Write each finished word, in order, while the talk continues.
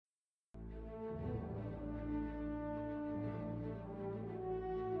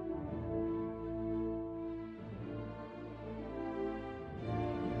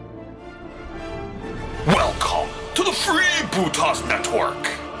Freebooters Network.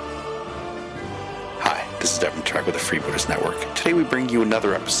 Hi, this is Devin Trek with the Freebooters Network. Today we bring you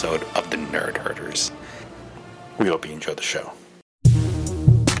another episode of the Nerd Herders. We hope you enjoy the show.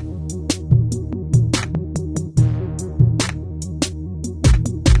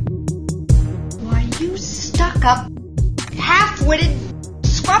 Why, you stuck-up, half-witted,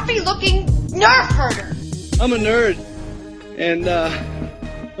 scruffy-looking nerf herder. I'm a nerd, and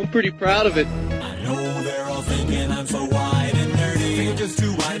I'm pretty proud of it. I know they're all thinking I'm so wide and nerdy. Think I'm just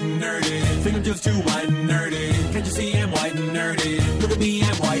too wide and nerdy. Think I'm just too wide and nerdy. Can't you see I'm white and nerdy? Look at me,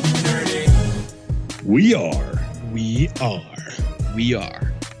 I'm white and nerdy. We are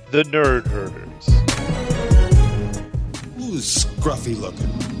the Nerd Herders. Who's scruffy looking?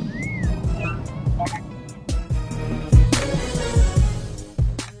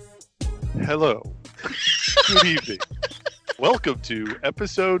 Hello. Good evening. Welcome to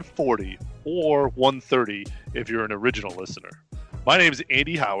episode 40 or 130 if you're an original listener. My name is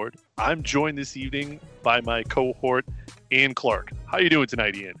Andy Howard. I'm joined this evening by my cohort, Ian Clark. How are you doing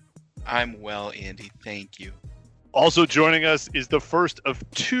tonight, Ian? I'm well, Andy. Thank you. Also joining us is the first of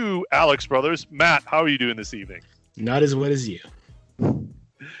two Alex brothers. Matt, how are you doing this evening? Not as wet as you.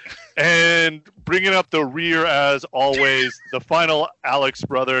 And bringing up the rear, as always, the final Alex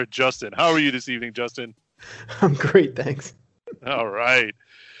brother, Justin. How are you this evening, Justin? I'm great, thanks. All right.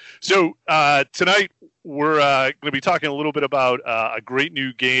 So tonight we're going to be talking a little bit about a great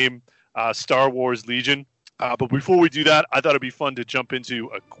new game, Star Wars Legion. But before we do that, I thought it'd be fun to jump into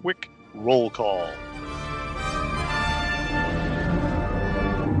a quick roll call.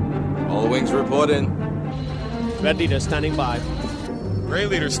 All wings report in. Red leader standing by. Gray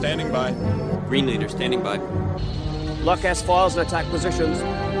leader standing by. Green leader standing by. Lock S files and attack positions.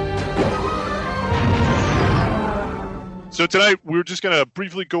 So tonight we're just going to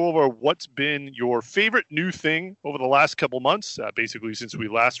briefly go over what's been your favorite new thing over the last couple months, basically since we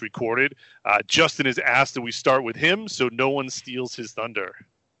last recorded. Justin has asked that we start with him so no one steals his thunder.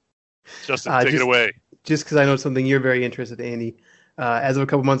 Justin, take it away. Just because I know something you're very interested in, Andy. As of a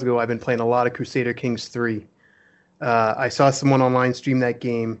couple months ago, I've been playing a lot of Crusader Kings 3. I saw someone online stream that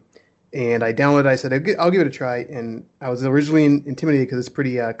game, and I downloaded it. I said, I'll give it a try. And I was originally intimidated because it's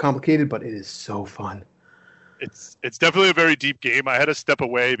pretty complicated, but it is so fun. It's definitely a very deep game. I had to step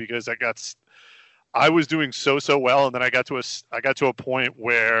away because I was doing so well, and then I got to a point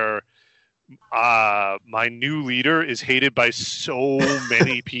where my new leader is hated by so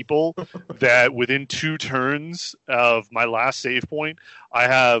many people that within 2 turns of my last save point, I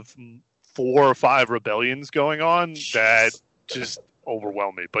have 4 or 5 rebellions going on that just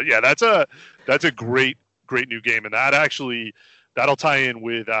overwhelm me. But yeah, that's a great new game, and that'll tie in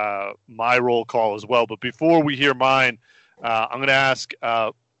with my roll call as well. But before we hear mine, I'm going to ask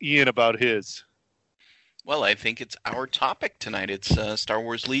Ian about his. Well, I think it's our topic tonight. It's Star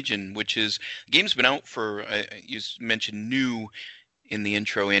Wars Legion, which is the game's been out for. You mentioned new in the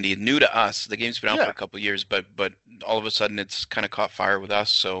intro, Andy. New to us. The game's been out for a couple of years, but all of a sudden it's kind of caught fire with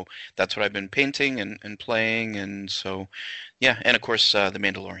us. So that's what I've been painting and playing, and so yeah. And of course, The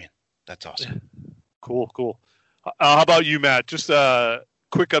Mandalorian. That's awesome. Cool. How about you, Matt? Just a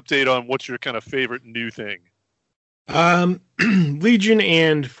quick update on what's your kind of favorite new thing. Legion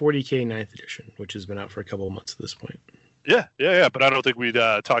and 40K 9th edition, which has been out for a couple of months at this point. Yeah. But I don't think we'd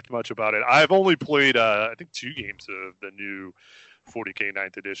talked much about it. I've only played, I think, 2 games of the new 40K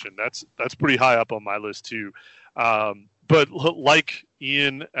 9th edition. That's pretty high up on my list too. But like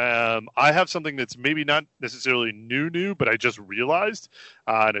Ian, I have something that's maybe not necessarily new, but I just realized,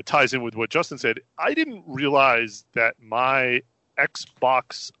 and it ties in with what Justin said. I didn't realize that my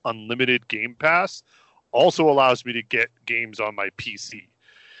Xbox Unlimited Game Pass also allows me to get games on my PC.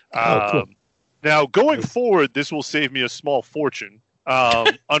 Cool. Now, going forward, this will save me a small fortune.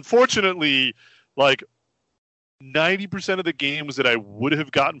 Unfortunately, like 90% of the games that I would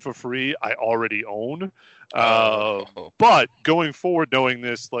have gotten for free, I already own. But going forward, knowing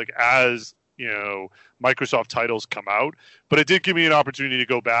this, like as you know, Microsoft titles come out, but it did give me an opportunity to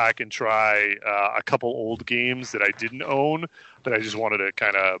go back and try a couple old games that I didn't own that I just wanted to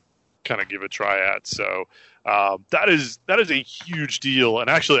kind of give a try at. So that is a huge deal. And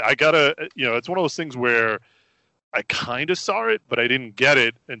actually, I gotta, it's one of those things where I kind of saw it, but I didn't get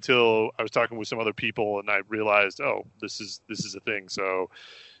it until I was talking with some other people, and I realized, oh, this is a thing. So,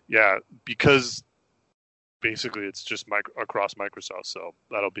 yeah, because basically it's just across Microsoft, so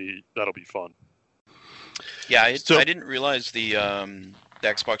that'll be fun. Yeah, I didn't realize the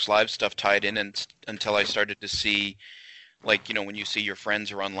Xbox Live stuff tied in until I started to see like, when you see your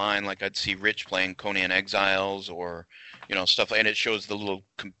friends are online, like I'd see Rich playing Conan Exiles or, stuff, and it shows the little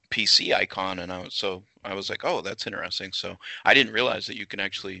PC icon, and I was like, oh, that's interesting. So I didn't realize that you can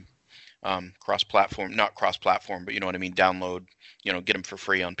actually cross-platform, not cross-platform, but you know what I mean, download, get them for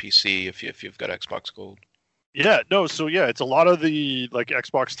free on PC if you've got Xbox Gold. Yeah, no, so yeah, it's a lot of the like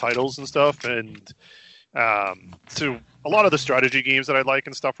Xbox titles and stuff, and so a lot of the strategy games that I like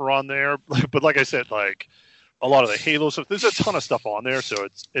and stuff are on there. But like I said, like a lot of the Halo stuff, there's a ton of stuff on there, so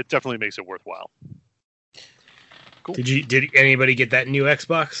it definitely makes it worthwhile. Cool. Did anybody get that new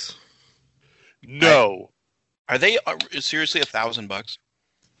Xbox? No. Are they seriously $1,000?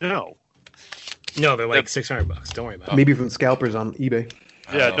 No. No, they're like $600. Don't worry about it. Maybe from scalpers on eBay.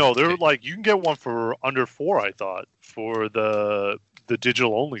 Yeah, no, they're like, you can get one for under $4, I thought, for the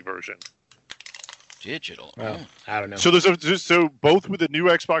digital only version. Digital? Oh, I don't know. So so both with the new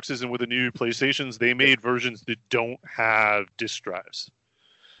Xboxes and with the new PlayStations, they made versions that don't have disk drives.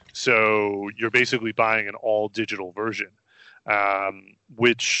 So you're basically buying an all digital version,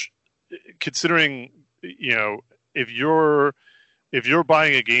 which, considering, if you're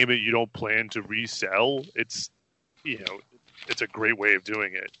buying a game that you don't plan to resell, it's a great way of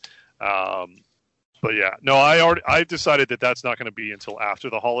doing it. But yeah, no, I've decided that that's not going to be until after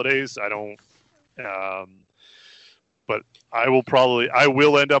the holidays. I don't, but I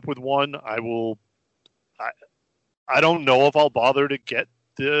will end up with one. I don't know if I'll bother to get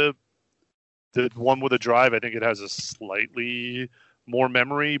the one with a drive. I think it has a slightly more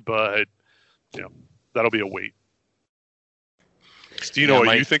memory, but that'll be a wait. Stino,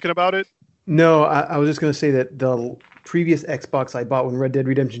 are you thinking about it? No, I was just going to say that the previous Xbox I bought when Red Dead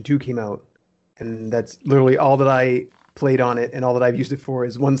Redemption 2 came out, and that's literally all that I played on it, and all that I've used it for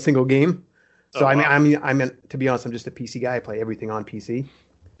is one single game. So I mean, to be honest, I'm just a PC guy. I play everything on PC,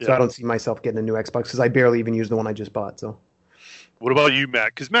 so I don't see myself getting a new Xbox because I barely even use the one I just bought. So, what about you,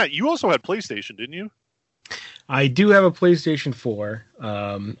 Matt? Because Matt, you also had PlayStation, didn't you? I do have a PlayStation 4.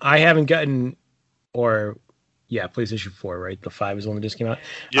 I haven't gotten, PlayStation 4, right? The 5 is the one that just came out.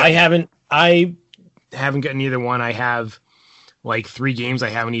 Yeah. I haven't gotten either one. I have like 3 games I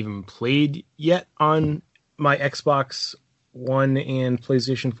haven't even played yet on my Xbox One and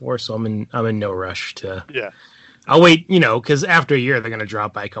PlayStation 4, so I'm in no rush to. Yeah. I'll wait, because after a year they're going to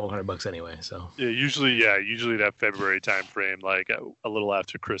drop by a couple $100 anyway. So. Yeah, usually that February time frame, like a little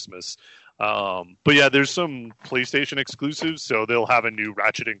after Christmas. But yeah, there's some PlayStation exclusives, so they'll have a new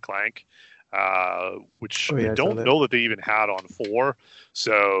Ratchet and Clank, which I don't know that they even had on 4.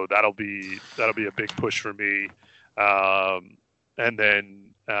 So that'll be a big push for me. And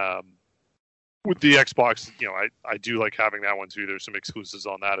then with the Xbox, I do like having that one too. There's some exclusives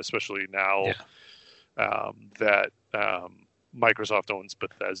on that, especially now that Microsoft owns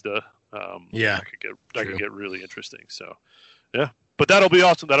Bethesda. That could get really interesting. So yeah, but that'll be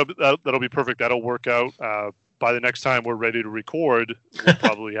awesome. That'll be perfect. That'll work out. By the next time we're ready to record, we'll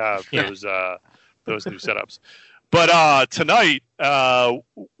probably have those new setups. But tonight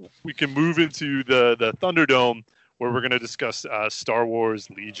we can move into the Thunderdome, where we're going to discuss Star Wars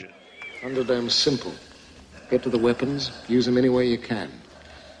Legion. Thunderdome's simple. Get to the weapons, use them any way you can.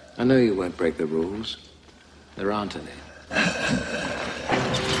 I know you won't break the rules. There aren't any.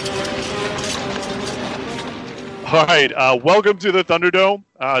 All right, welcome to the Thunderdome.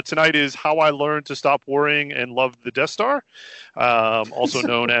 Tonight is How I Learned to Stop Worrying and Love the Death Star, also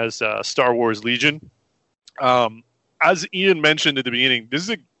known as Star Wars Legion. As Ian mentioned at the beginning, this is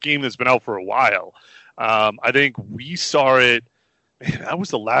a game that's been out for a while. I think we saw it. Man, that was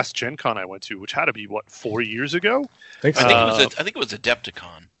the last Gen Con I went to, which had to be 4 years ago. I think it was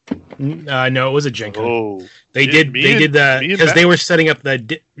Adepticon. No, it was a Gen Con. Oh, they did because they were setting up the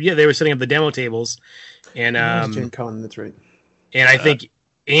demo tables, and Gen Con, that's right. And I think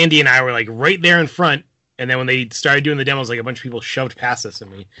Andy and I were like right there in front, and then when they started doing the demos, like a bunch of people shoved past us,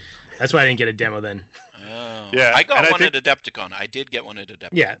 and that's why I didn't get a demo then. Oh, yeah, I got one at Adepticon. I did get one at Adepticon.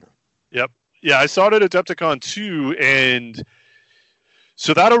 Yeah, yep, yeah, I saw it at Adepticon too, and.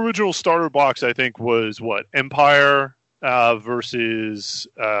 So that original starter box, I think, was Empire versus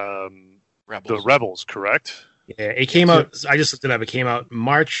Rebels. The Rebels, correct? Yeah, it came out. I just looked it up. It came out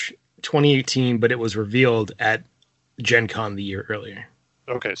March 2018, but it was revealed at Gen Con the year earlier.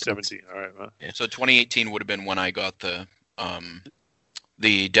 Okay, 17. All right. Yeah, so 2018 would have been when I got the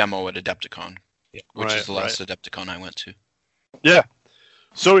demo at Adepticon, which is the last Adepticon I went to. Yeah.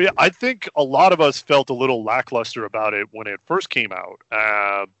 So yeah, I think a lot of us felt a little lackluster about it when it first came out,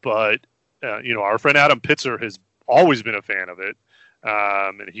 but our friend Adam Pitzer has always been a fan of it,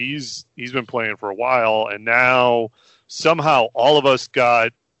 and he's been playing for a while, and now somehow all of us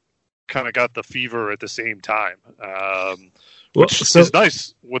got kind of got the fever at the same time, which is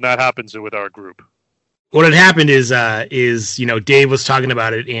nice when that happens with our group. What had happened is Dave was talking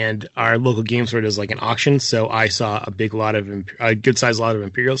about it, and our local game store does like an auction. So I saw a good sized lot of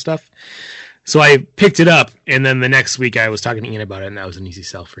Imperial stuff. So I picked it up, and then the next week I was talking to Ian about it, and that was an easy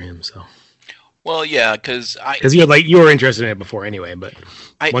sell for him. So, well, yeah, because you were interested in it before anyway, but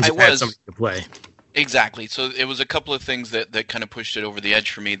once you had something to play, exactly. So it was a couple of things that kind of pushed it over the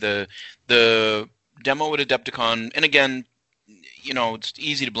edge for me. The demo at Adepticon, and again, it's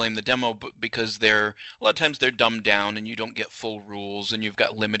easy to blame the demo, but because a lot of times they're dumbed down, and you don't get full rules, and you've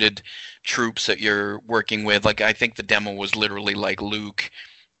got limited troops that you're working with. Like I think the demo was literally like Luke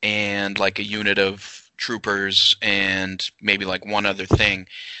and like a unit of troopers and maybe like one other thing.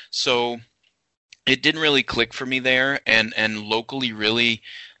 So it didn't really click for me there, and locally really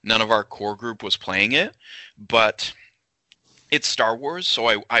none of our core group was playing it, but it's Star Wars, so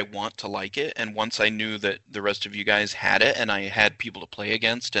I want to like it, and once I knew that the rest of you guys had it and I had people to play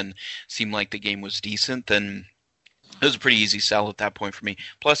against and seemed like the game was decent, then it was a pretty easy sell at that point for me.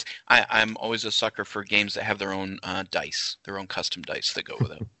 Plus, I'm always a sucker for games that have their own dice, their own custom dice that go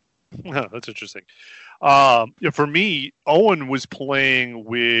with it. Oh, that's interesting. For me, Owen was playing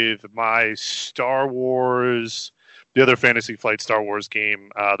with my Star Wars, the other Fantasy Flight Star Wars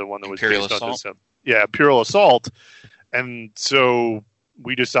game, the one that was Imperial based Assault? on this. Imperial Assault. And so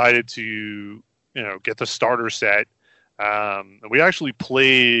we decided to, get the starter set. And we actually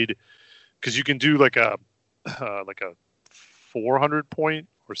played, because you can do like a 400 point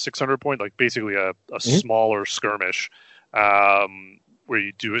or 600 point, like basically a smaller skirmish, where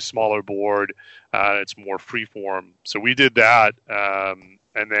you do a smaller board. It's more freeform. So we did that.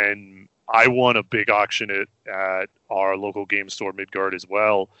 And then I won a big auction at our local game store, Midgard, as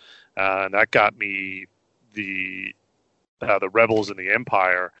well. And that got me the Rebels and the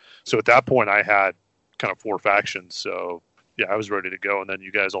Empire. So at that point, I had kind of 4 factions. So yeah, I was ready to go. And then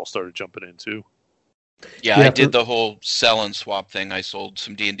you guys all started jumping in too. Yeah, I did the whole sell and swap thing. I sold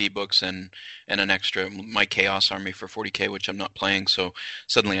some D&D books and an extra, my Chaos Army for 40K, which I'm not playing. So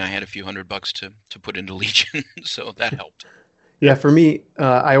suddenly I had a few $100 to put into Legion. So that helped. Yeah, for me,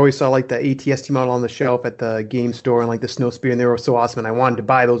 I always saw like the ATST model on the shelf at the game store and like the Snow Spear, and they were so awesome. And I wanted to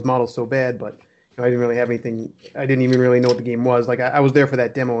buy those models so bad, but I didn't really have anything. I didn't even really know what the game was. Like I was there for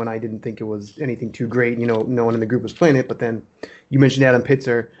that demo, and I didn't think it was anything too great. No one in the group was playing it. But then you mentioned Adam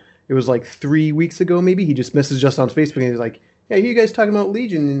Pitzer. It was like 3 weeks ago, maybe. He just messaged us on Facebook, and he was like, "Yeah, you guys talking about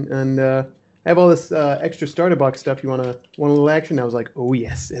Legion, and I have all this extra starter box stuff. You want a little action?" I was like, "Oh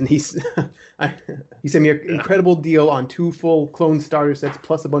yes!" And he sent me an incredible deal on 2 full clone starter sets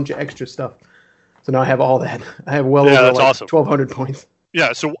plus a bunch of extra stuff. So now I have all that. I have over awesome. 1,200 points.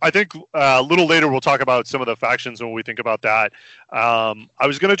 Yeah, so I think a little later we'll talk about some of the factions when we think about that. I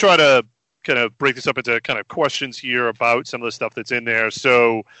was going to try to kind of break this up into kind of questions here about some of the stuff that's in there.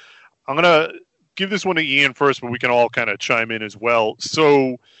 So I'm going to give this one to Ian first, but we can all kind of chime in as well.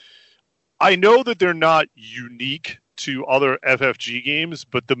 So I know that they're not unique to other FFG games,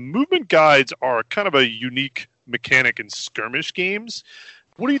 but the movement guides are kind of a unique mechanic in skirmish games.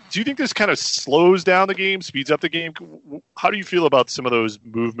 Do you think this kind of slows down the game, speeds up the game? How do you feel about some of those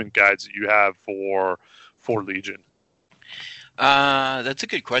movement guides that you have for Legion? That's a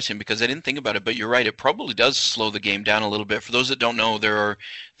good question because I didn't think about it, but you're right. It probably does slow the game down a little bit. For those that don't know,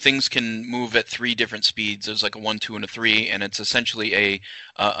 things can move at 3 different speeds. There's like a 1, 2, and a 3, and it's essentially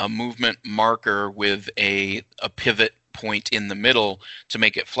a movement marker with a pivot point in the middle to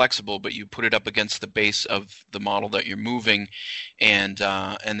make it flexible, but you put it up against the base of the model that you're moving, and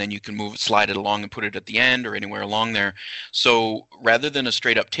then you can slide it along and put it at the end or anywhere along there. So rather than a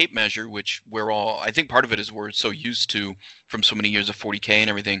straight up tape measure, which I think part of it is we're so used to from so many years of 40K and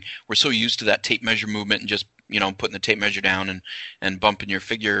everything, we're so used to that tape measure movement and just putting the tape measure down and bumping your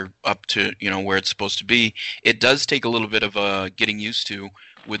figure up to where it's supposed to be. It does take a little bit of getting used to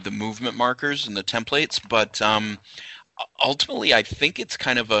with the movement markers and the templates, but ultimately, I think it's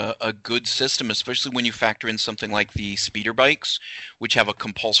kind of a good system, especially when you factor in something like the speeder bikes, which have a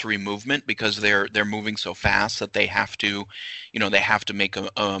compulsory movement because they're moving so fast that they have to make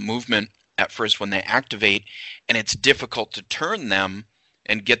a movement at first when they activate, and it's difficult to turn them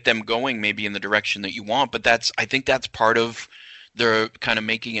and get them going maybe in the direction that you want. But I think that's part of they're kind of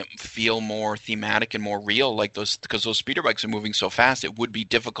making it feel more thematic and more real, because those speeder bikes are moving so fast. It would be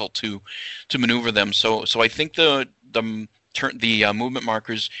difficult to maneuver them. So I think the movement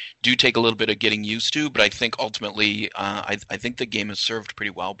markers do take a little bit of getting used to, but I think ultimately, I think the game is served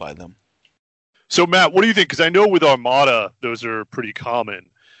pretty well by them. So Matt, what do you think? Because I know with Armada, those are pretty common,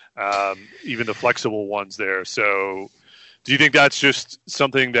 even the flexible ones there. So Do you think that's just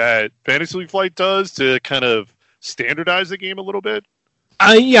something that Fantasy Flight does to kind of standardize the game a little bit?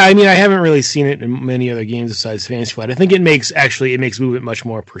 Yeah, I mean, I haven't really seen it in many other games besides Fantasy Flight. I think it makes movement much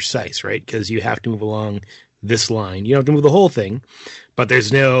more precise, right? Because you have to move along this line. You don't have to move the whole thing, but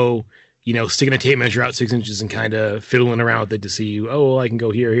there's no, sticking a tape measure out 6 inches and kind of fiddling around with it to see, oh, well, I can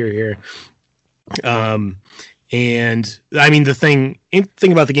go here, here, here. And I mean, the thing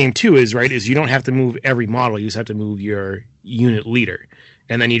about the game too is you don't have to move every model. You just have to move your unit leader,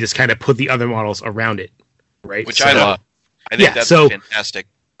 and then you just kind of put the other models around it, right? Which I love. I think that's fantastic.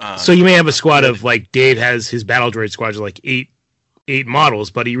 So you may have a squad of Dave has his battle droid squad of eight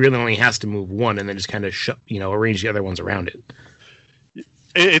models, but he really only has to move one, and then just kind of arrange the other ones around it.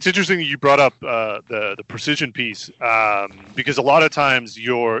 It's interesting you brought up the precision piece because a lot of times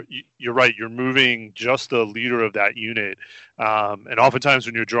you're right. You're moving just the leader of that unit, and oftentimes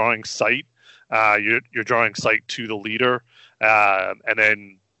when you're drawing sight, you're drawing sight to the leader, and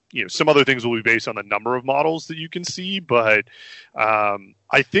then some other things will be based on the number of models that you can see. But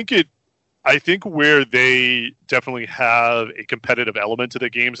I think where they definitely have a competitive element to the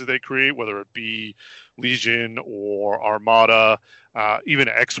games that they create, whether it be Legion or Armada, even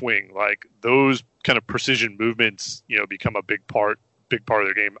X-Wing, like those kind of precision movements, become a big part of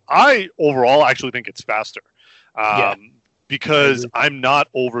their game. I overall actually think it's faster because I'm not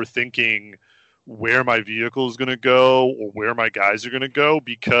overthinking where my vehicle is going to go or where my guys are going to go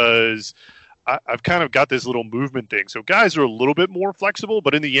because I've kind of got this little movement thing. So guys are a little bit more flexible,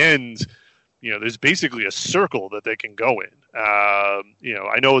 but in the end, there's basically a circle that they can go in.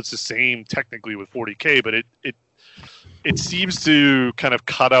 I know it's the same technically with 40K, but it seems to kind of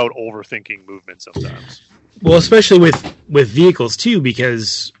cut out overthinking movement sometimes. Well, especially with vehicles too,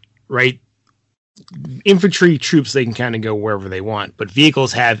 because infantry troops, they can kind of go wherever they want, but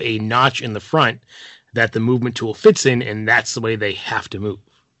vehicles have a notch in the front that the movement tool fits in, and that's the way they have to move.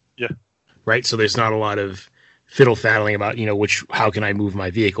 Yeah. Right. So there's not a lot of fiddle-faddling about, how can I move my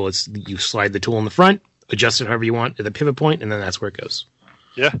vehicle? It's you slide the tool in the front, adjust it however you want at the pivot point, and then that's where it goes.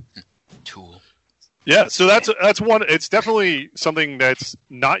 Yeah. Tool. Yeah, so that's one. It's definitely something that's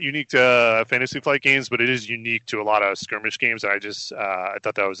not unique to Fantasy Flight games, but it is unique to a lot of skirmish games. I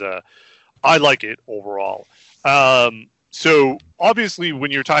thought that was I like it overall. So obviously,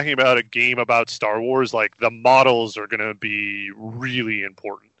 when you're talking about a game about Star Wars, the models are going to be really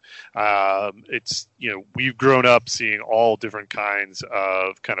important. It's we've grown up seeing all different kinds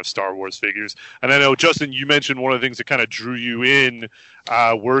of kind of Star Wars figures, and I know Justin, you mentioned one of the things that kind of drew you in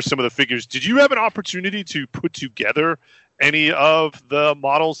were some of the figures. Did you have an opportunity to put together any of the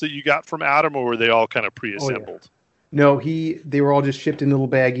models that you got from Adam, or were they all kind of pre-assembled? No, they were all just shipped in little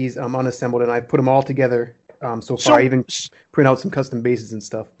baggies, unassembled, and I put them all together. So I even print out some custom bases and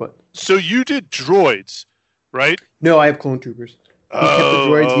stuff. But so you did droids, right? No, I have clone troopers. He kept the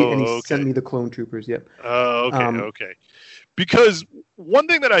droids, and he sent me the clone troopers. Yep. Okay. Because one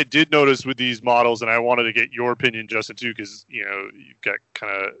thing that I did notice with these models, and I wanted to get your opinion, Justin, too, because you've got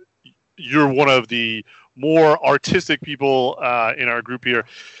you're one of the more artistic people in our group here.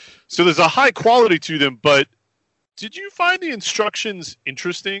 So there's a high quality to them, but did you find the instructions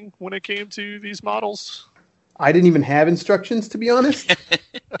interesting when it came to these models? I didn't even have instructions, to be honest.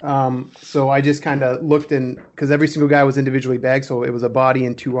 So I just kind of looked because every single guy was individually bagged, so it was a body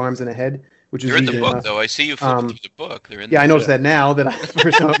and 2 arms and a head, which is They're in the book, enough. though. I see you flipping through the book. They're in I noticed that now that I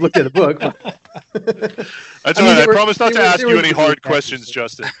first time I've looked at the book. That's all right. I promise not to ask you any hard questions,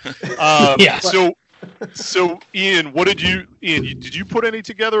 Justin. So Ian, did you put any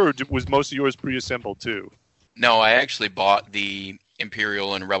together, or was most of yours pre-assembled too? No, I actually bought the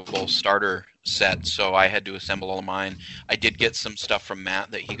Imperial and Rebel starter set, so I had to assemble all of mine. I did get some stuff from Matt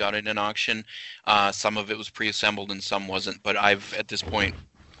that he got in an auction. Some of it was pre-assembled and some wasn't, but at this point,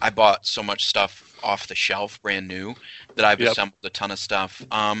 I bought so much stuff off the shelf, brand new, that I've assembled a ton of stuff.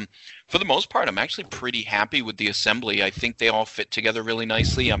 For the most part, I'm actually pretty happy with the assembly. I think they all fit together really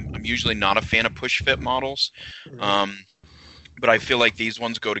nicely. I'm usually not a fan of push-fit models, but I feel like these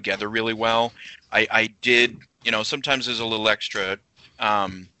ones go together really well. I did, sometimes there's a little extra,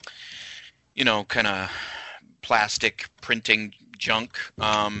 kind of plastic printing junk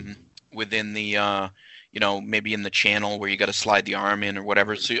within the, maybe in the channel where you got to slide the arm in or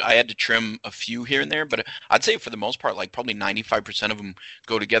whatever. So I had to trim a few here and there, but I'd say for the most part, probably 95% of them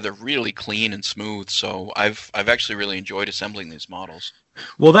go together really clean and smooth. So I've actually really enjoyed assembling these models.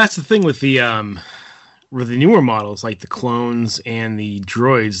 Well, that's the thing with the newer models, like the clones and the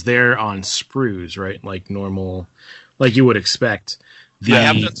droids, they're on sprues, right? Like normal, like you would expect. I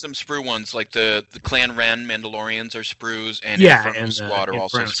have done some sprue ones, like the Clan Ren Mandalorians are sprues, and Inferno Squad are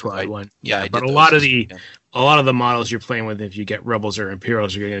also Squad one. Yeah, but a lot of the a lot of the models you're playing with, if you get Rebels or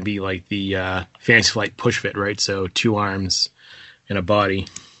Imperials, are going to be like the Fantasy Flight push fit, right? So 2 arms and a body.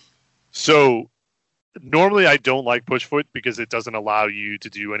 So normally I don't like push foot because it doesn't allow you to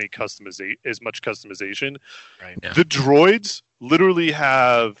do any as much customization. Right. Yeah. The droids literally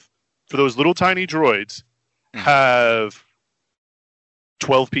have, for those little tiny droids, have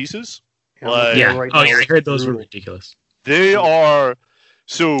 12 pieces. Yeah. Right Oh now yeah, I it's heard those were brutal. ridiculous. They are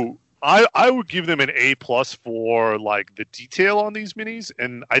so. I would give them an A+ for like the detail on these minis,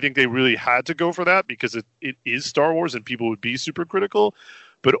 and I think they really had to go for that because it is Star Wars and people would be super critical.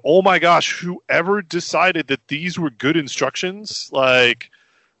 But oh my gosh, whoever decided that these were good instructions, like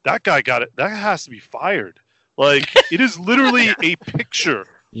that guy got it. That has to be fired. Like it is literally a picture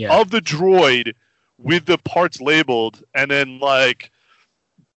of the droid with the parts labeled, and then like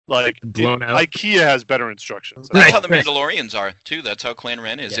blown out. IKEA has better instructions. That's how the Mandalorians are too. That's how Clan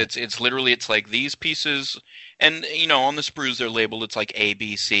Ren is. Yeah. It's literally like these pieces, and on the sprues they're labeled. It's like A,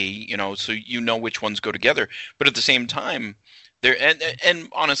 B, C. So which ones go together. But at the same time, there and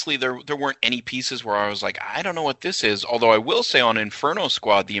honestly, there weren't any pieces where I was like, I don't know what this is. Although I will say on Inferno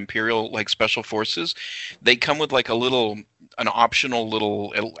Squad, the Imperial special forces, they come with like an optional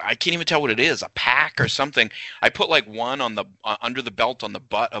little, I can't even tell what it is, a pack or something. I put like one on the under the belt on the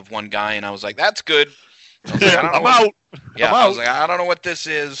butt of one guy, and I was like, that's good. I'm out. Yeah, I was like, I don't know what this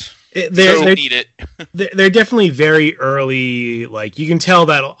is. They need it. They're definitely very early. Like you can tell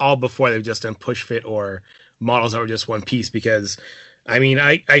that all before they've just done push fit or models that were just one piece. Because I mean,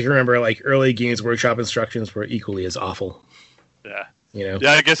 I can remember like early Games Workshop instructions were equally as awful. Yeah. Yeah,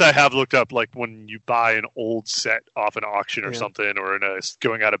 I guess I have looked up like when you buy an old set off an auction or something, or in a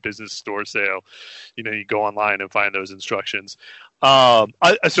going out of business store sale, you go online and find those instructions. So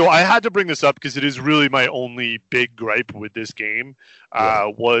I had to bring this up because it is really my only big gripe with this game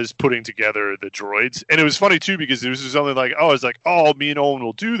was putting together the droids. And it was funny too because it was something like, me and Owen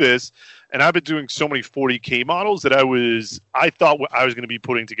will do this. And I've been doing so many 40K models that I thought I was going to be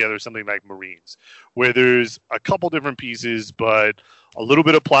putting together something like Marines, where there's a couple different pieces, but a little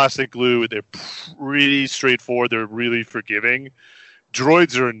bit of plastic glue. They're pretty straightforward. They're really forgiving.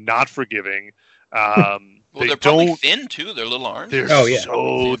 Droids are not forgiving. Well, they're probably thin too. They're little arms. They're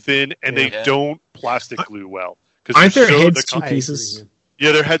so thin, and they don't plastic glue well. Aren't their heads 2 pieces?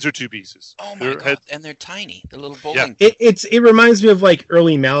 Yeah, their heads are 2 pieces. Oh my god! And they're tiny. They're little bowling. Yeah. It reminds me of like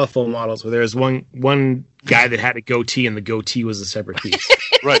early Malifaux models where there was one guy that had a goatee, and the goatee was a separate piece.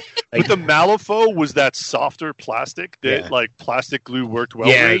 Right. But the Malifaux was that softer plastic that like plastic glue worked well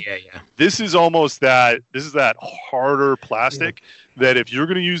with. Yeah. This is almost that. This is that harder plastic that if you're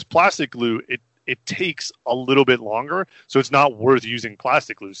going to use plastic glue, it takes a little bit longer, so it's not worth using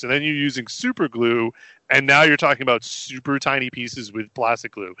plastic glue. So then you're using super glue, and now you're talking about super tiny pieces with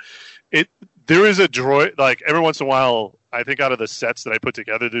plastic glue. There is a droid, like every once in a while, I think out of the sets that I put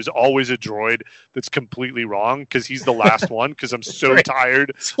together, there's always a droid that's completely wrong because he's the last one because I'm so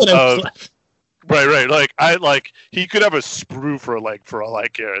tired of... Right. He could have a sprue for all I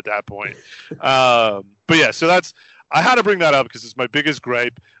care at that point. But yeah, so I had to bring that up because it's my biggest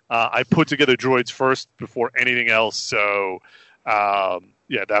gripe. I put together droids first before anything else. So,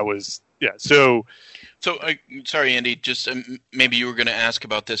 that was. So, sorry, Andy. Just maybe you were going to ask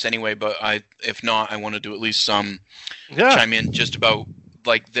about this anyway, but if not, I want to do at least some chime in just about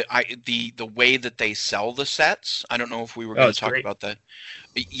like the way that they sell the sets. I don't know if we were going to talk about that.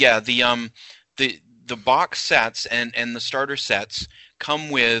 Yeah, the box sets and the starter sets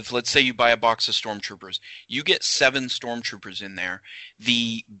come with, let's say you buy a box of Stormtroopers. You get 7 Stormtroopers in there.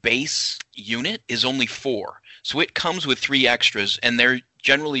 The base unit is only 4. So it comes with 3 extras, and they're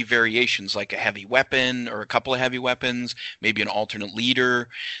generally variations, like a heavy weapon or a couple of heavy weapons, maybe an alternate leader.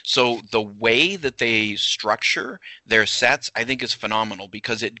 So the way that they structure their sets, I think, is phenomenal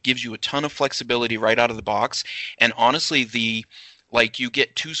because it gives you a ton of flexibility right out of the box. And honestly, you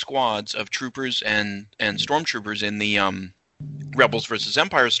get 2 squads of troopers and Stormtroopers in the Rebels versus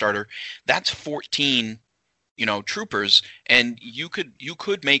Empire starter. That's 14 troopers, and you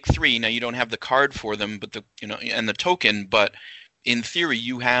could make 3. Now you don't have the card for them, but and the token, but in theory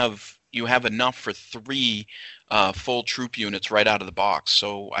you have enough for 3 full troop units right out of the box.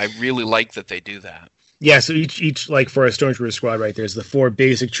 So I really like that they do that. Yeah, so each like for a Stormtrooper squad, right, there's the 4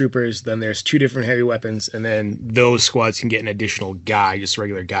 basic troopers, then there's 2 different heavy weapons, and then those squads can get an additional guy, just a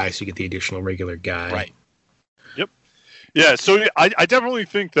regular guy, so you get the additional regular guy. Right. Yeah, so I definitely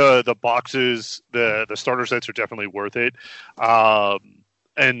think the boxes, the starter sets are definitely worth it,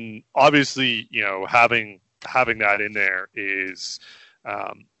 and obviously having that in there is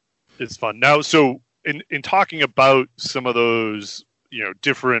fun. Now, so in talking about some of those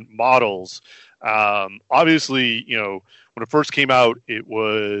different models, Obviously, when it first came out, it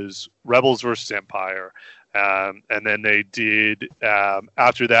was Rebels versus Empire. And then they did,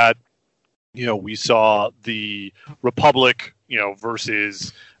 after that, we saw the Republic,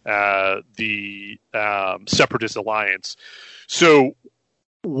 versus the Separatist Alliance. So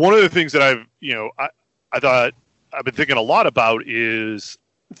one of the things that I thought I've been thinking a lot about is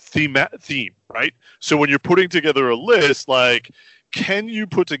theme, right? So when you're putting together a list, like, can you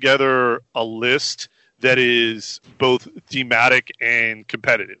put together a list that is both thematic and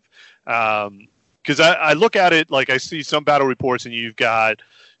competitive? Because I look at it, like, I see some battle reports, and you've got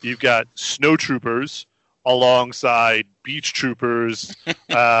snow troopers alongside beach troopers,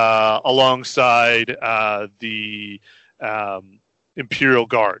 alongside the Imperial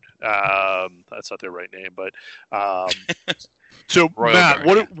Guard. That's not their right name, but so Royal Matt,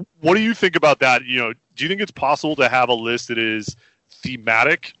 Guard, what do you think about that? Do you think it's possible to have a list that is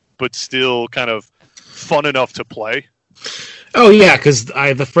thematic but still kind of fun enough to play? Oh yeah, because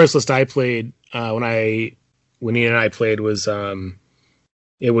the first list I played when Ian and I played was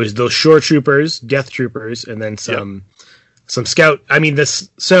it was those shore troopers, death troopers, and then some scout. I mean, the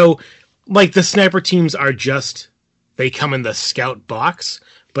sniper teams are just, they come in the scout box,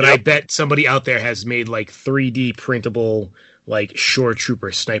 but I bet somebody out there has made like 3D printable like shore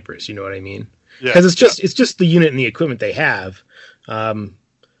trooper snipers. You know what I mean? Because it's just the unit and the equipment they have. But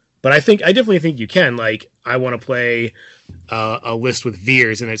I definitely think you can. Like, I want to play a list with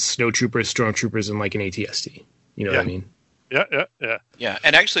Veers, and it's snow troopers, stormtroopers, and like an ATST. You know what I mean? Yeah,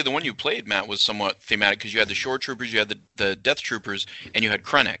 and actually the one you played, Matt, was somewhat thematic because you had the shore troopers, you had the death troopers, and you had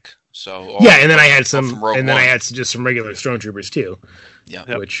Krennic. So and then I had I had just some regular stormtroopers too.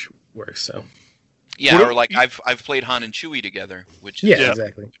 Yeah, which works. So or like I've played Han and Chewie together, which is,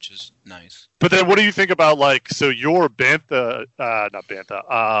 exactly, which is nice. But then, what do you think about, like, so your Tauntaun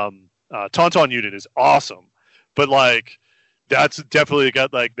unit is awesome, but like that's definitely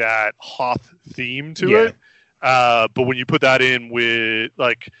got like that Hoth theme to it. But when you put that in with,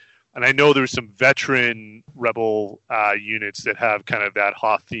 like, and I know there's some veteran Rebel units that have kind of that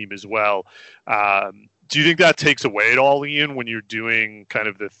Hoth theme as well. Do you think that takes away at all, Ian, when you're doing kind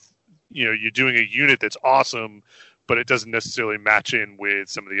of you're doing a unit that's awesome, but it doesn't necessarily match in with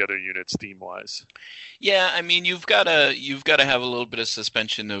some of the other units theme-wise? Yeah, I mean, you've got to have a little bit of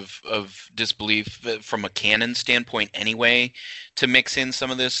suspension of disbelief from a canon standpoint anyway, to mix in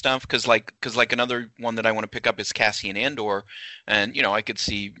some of this stuff. Because another one that I want to pick up is Cassian Andor, and I could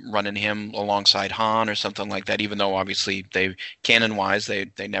see running him alongside Han or something like that. Even though obviously canon-wise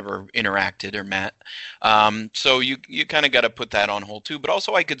they never interacted or met, so you kind of got to put that on hold too. But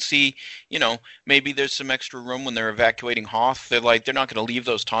also I could see maybe there's some extra room when they're evacuating Hoth. They're not going to leave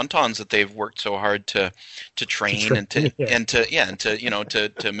those Tauntauns that they've worked so hard to train and to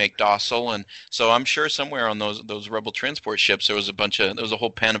make docile. And so I'm sure somewhere on those Rebel transport ships there was a whole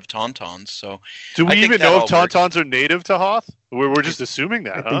pen of Tauntauns. So do we even know if Tauntauns are native to Hoth? We're just assuming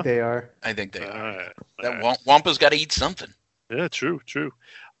that. I think they are. I think they are. That Wampa's got to eat something. Yeah, true. They eat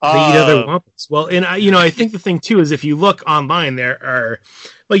other Wampas. Well, and I think the thing too is if you look online, there are,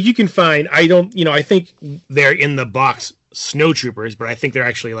 like, you can find. I think they're in the box snow troopers, but I think they're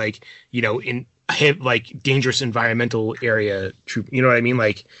actually like in like dangerous environmental area troop. You know what I mean?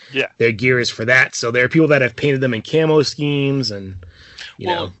 Like, their gear is for that. So there are people that have painted them in camo schemes, and you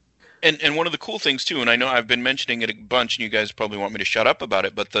know. And one of the cool things too, and I know I've been mentioning it a bunch, and you guys probably want me to shut up about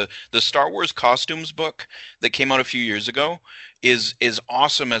it, but the Star Wars costumes book that came out a few years ago is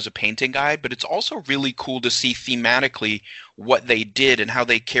awesome as a painting guide, but it's also really cool to see thematically what they did and how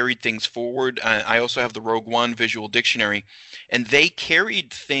they carried things forward. I also have the Rogue One visual dictionary, and they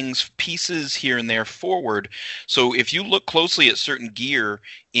carried pieces here and there forward. So if you look closely at certain gear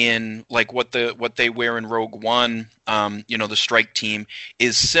in like what they wear in Rogue One, the strike team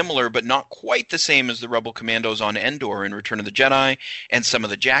is similar but not quite the same as the Rebel commandos on Endor in Return of the Jedi, and some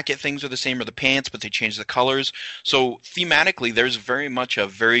of the jacket things are the same, or the pants, but they change the colors. So thematically there's very much a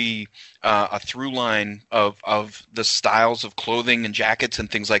through line of the styles of clothing and jackets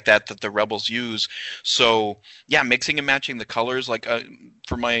and things like that the Rebels use. So yeah, mixing and matching the colors, like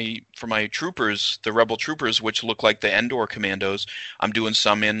for my troopers, the Rebel troopers, which look like the Endor commandos, I'm doing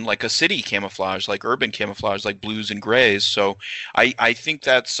some in like a city camouflage, like urban camouflage, like blues and grays. So I think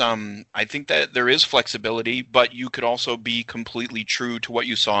that there is flexibility, but you could also be completely true to what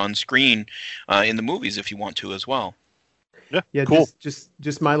you saw on screen in the movies if you want to as well. Yeah, cool.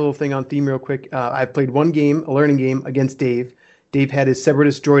 Just my little thing on theme real quick. I played one game, a learning game, against Dave. Dave had his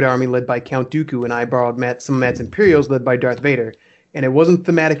Separatist droid army led by Count Dooku, and I borrowed some of Matt's Imperials led by Darth Vader. And it wasn't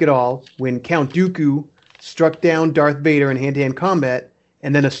thematic at all when Count Dooku struck down Darth Vader in hand-to-hand combat,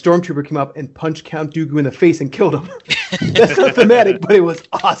 and then a stormtrooper came up and punched Count Dooku in the face and killed him. That's not thematic, but it was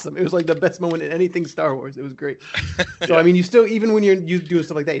awesome. It was like the best moment in anything Star Wars. It was great. So I mean, you still, even when you're doing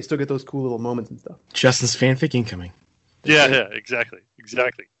stuff like that, you still get those cool little moments and stuff. Justin's fanfic incoming. Yeah, exactly.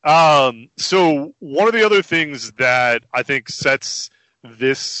 So one of the other things that I think sets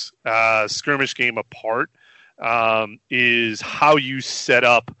this skirmish game apart is how you set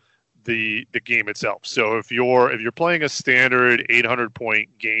up the game itself. So if you're playing a standard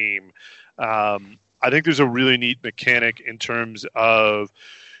 800-point game, I think there's a really neat mechanic in terms of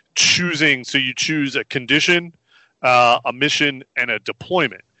choosing. So you choose a condition, a mission, and a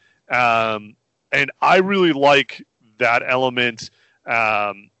deployment. And I really like that element.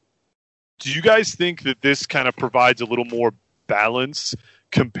 Do you guys think that this kind of provides a little more balance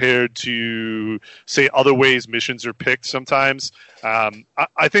compared to, say, other ways missions are picked sometimes?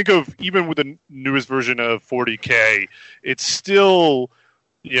 I think of, even with the newest version of 40K, it's still,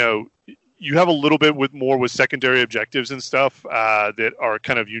 you have a little bit with secondary objectives and stuff that are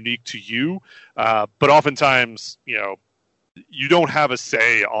kind of unique to you. But oftentimes, you don't have a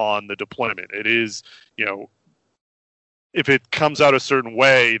say on the deployment. It is, if it comes out a certain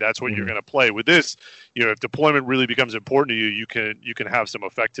way, that's what you're going to play. With this, if deployment really becomes important to you, you can have some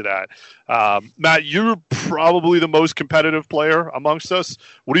effect to that. Matt, you're probably the most competitive player amongst us.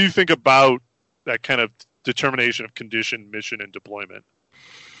 What do you think about that kind of determination of condition, mission, and deployment?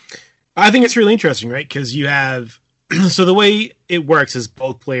 I think it's really interesting, right? Because you have so the way it works is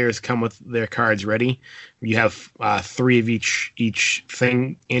both players come with their cards ready. You have 3 of each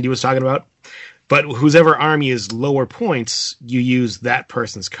thing Andy was talking about. But whoever army is lower points, you use that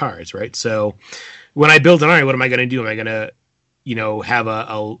person's cards, right? So when I build an army, what am I going to do? Am I going to, have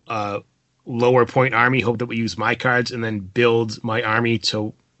a lower point army, hope that we use my cards, and then build my army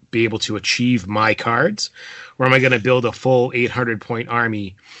to be able to achieve my cards? Or am I going to build a full 800-point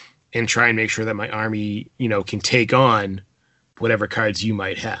army and try and make sure that my army, can take on whatever cards you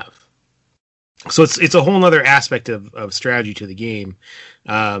might have? So it's a whole other aspect of strategy to the game.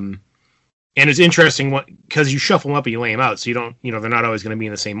 And it's interesting because you shuffle them up and you lay them out, so you don't, they're not always going to be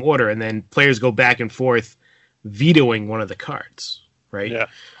in the same order. And then players go back and forth vetoing one of the cards, right? Yeah.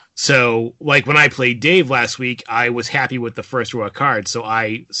 So, like when I played Dave last week, I was happy with the first row of cards, so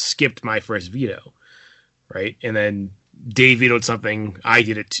I skipped my first veto, right? And then Dave vetoed something, I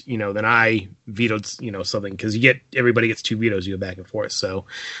did it, then I vetoed, something, because everybody gets 2 vetoes, you go back and forth. So,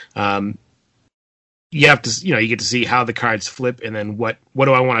 you have to, you get to see how the cards flip, and then what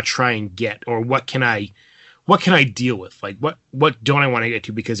do I want to try and get, or what can I deal with? Like what don't I want to get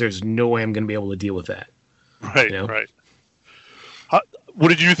to, because there's no way I'm going to be able to deal with that. Right, right. What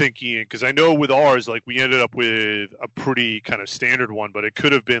did you think, Ian? Because I know with ours, like, we ended up with a pretty kind of standard one, but it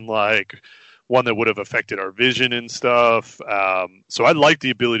could have been like one that would have affected our vision and stuff. So I like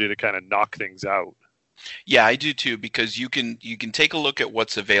the ability to kind of knock things out. Yeah, I do too, because you can take a look at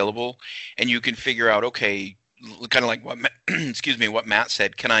what's available, and you can figure out, okay, kind of like what what Matt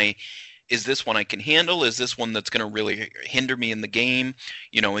said. Is this one I can handle? Is this one that's going to really hinder me in the game?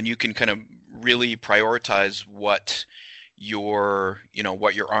 And you can kind of really prioritize what your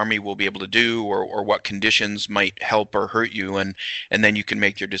army will be able to do, or what conditions might help or hurt you, and then you can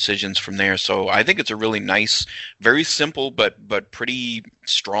make your decisions from there. So I think it's a really nice, very simple but pretty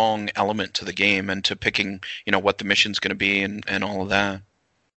strong element to the game, and to picking what the mission's going to be and all of that.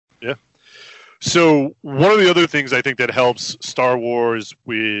 Yeah. So one of the other things I think that helps Star Wars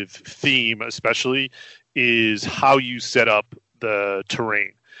with theme especially is how you set up the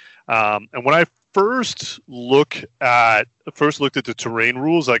terrain. And when I first looked at the terrain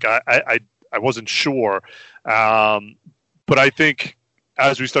rules, like I wasn't sure, but I think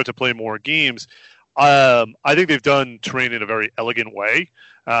as we start to play more games, I think they've done terrain in a very elegant way.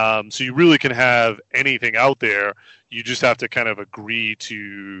 So you really can have anything out there. You just have to kind of agree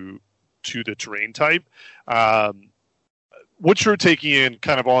to the terrain type. What's your take, Ian,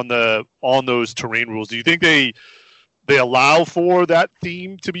 kind of on those terrain rules? Do you think they allow for that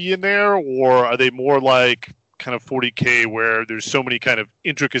theme to be in there, or are they more like kind of 40K where there's so many kind of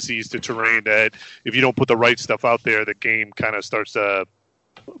intricacies to terrain that if you don't put the right stuff out there, the game kind of starts to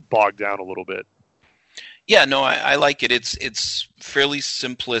bog down a little bit? Yeah, no, I like it. It's fairly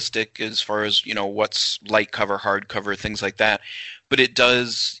simplistic as far as, what's light cover, hard cover, things like that. But it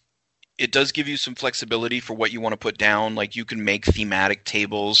does give you some flexibility for what you want to put down. Like, you can make thematic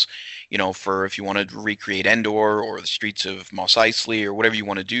tables, for if you want to recreate Endor or the streets of Mos Eisley or whatever you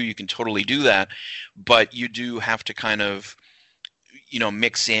want to do, you can totally do that. But you do have to kind of,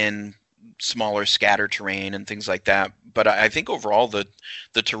 mix in smaller scatter terrain and things like that. but I think overall the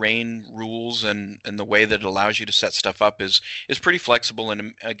terrain rules and the way that it allows you to set stuff up is pretty flexible,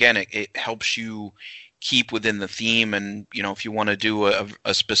 and again it helps you keep within the theme. And if you want to do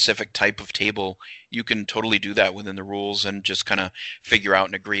a specific type of table, you can totally do that within the rules and just kind of figure out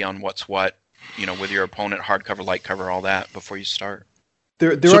and agree on what's what, with your opponent, hardcover, light cover, all that before you start. Go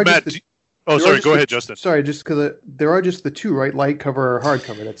ahead, Justin. Sorry, just because there are just the two, right? Light cover or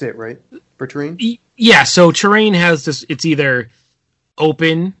hardcover. That's it, right? For terrain? Yeah, so terrain has this, it's either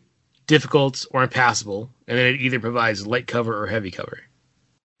open, difficult, or impassable, and then it either provides light cover or heavy cover.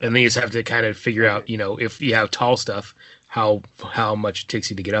 And then you just have to kind of figure out, if you have tall stuff, how much it takes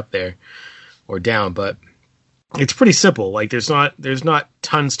you to get up there or down. But it's pretty simple. Like there's not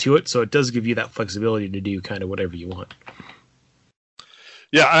tons to it, so it does give you that flexibility to do kind of whatever you want.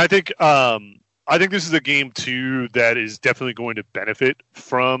 Yeah, I think this is a game too that is definitely going to benefit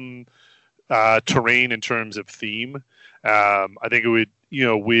from terrain in terms of theme. I think it would,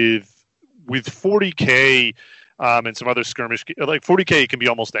 with 40K and some other skirmish, like 40K can be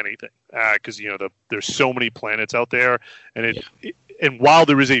almost anything because there's so many planets out there, and and while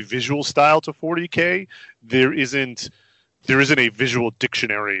there is a visual style to 40K, there isn't a visual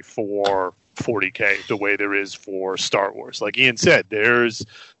dictionary for 40K the way there is for Star Wars. Like Ian said, there's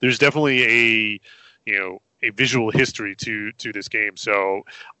definitely a visual history to this game. So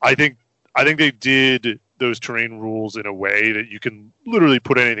I think they did those terrain rules in a way that you can literally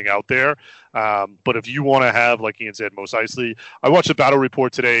put anything out there. But if you want to have, like Ian said, Mos Eisley, I watched a battle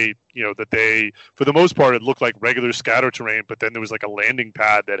report today, that they, for the most part, it looked like regular scatter terrain, but then there was like a landing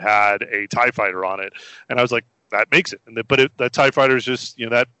pad that had a TIE fighter on it. And I was like, that makes it. That TIE fighter is just,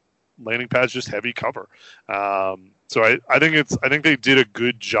 that landing pad's just heavy cover. So I think they did a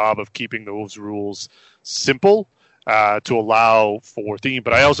good job of keeping those rules simple to allow for theme.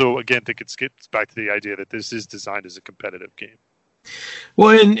 But I also, again, think it gets back to the idea that this is designed as a competitive game.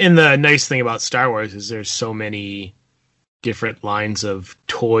 Well, and the nice thing about Star Wars is there's so many different lines of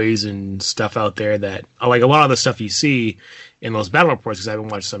toys and stuff out there that, like a lot of the stuff you see in those battle reports, because I've been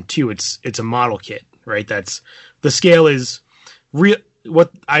watching some too, it's a model kit, right? That's the scale is real.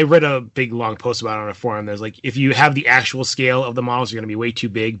 What I read a big long post about it on a forum. There's like, if you have the actual scale of the models, you're going to be way too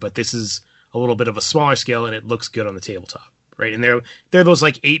big, but this is a little bit of a smaller scale and it looks good on the tabletop, right? And they're those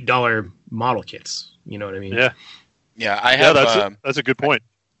like $8 model kits. You know what I mean? Yeah. Yeah, I have. That's a good point.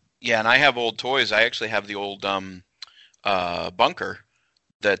 Yeah, and I have old toys. I actually have the old bunker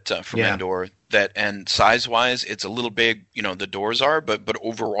that from Endor. That, and size wise, it's a little big. The doors are, but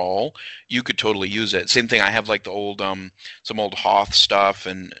overall, you could totally use it. Same thing. I have like the old some old Hoth stuff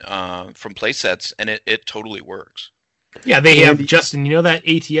and from play sets, and it totally works. Yeah, they have, Justin. You know that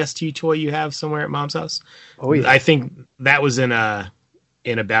ATST toy you have somewhere at Mom's house? Oh yeah, I think that was in a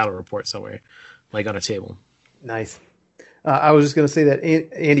battle report somewhere, like on a table. Nice. I was just going to say that,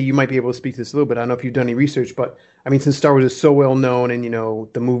 Andy, you might be able to speak to this a little bit. I don't know if you've done any research, but I mean, since Star Wars is so well known and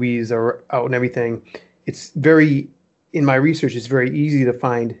the movies are out and everything, it's very, in my research, it's very easy to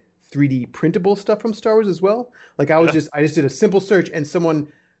find 3D printable stuff from Star Wars as well. Like I just did a simple search and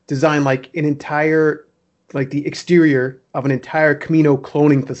someone designed like an entire, like the exterior of an entire Camino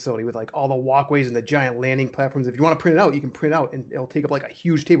cloning facility with like all the walkways and the giant landing platforms. If you want to print it out, you can print it out and it'll take up like a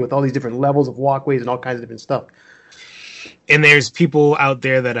huge table with all these different levels of walkways and all kinds of different stuff. And there's people out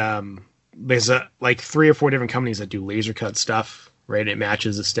there that there's like 3 or 4 different companies that do laser cut stuff, right? It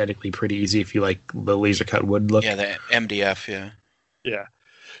matches aesthetically pretty easy if you like the laser cut wood look. Yeah, the MDF, yeah.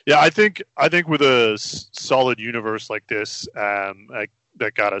 I think with a solid universe like this,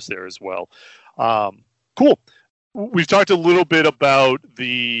 that got us there as well. Cool. We've talked a little bit about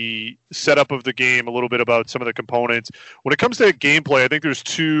the setup of the game, a little bit about some of the components. When it comes to gameplay, I think there's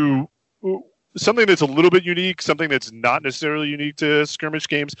something that's a little bit unique, something that's not necessarily unique to skirmish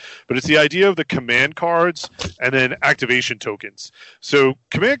games, but it's the idea of the command cards and then activation tokens. So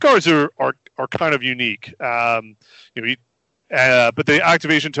command cards are kind of unique, but the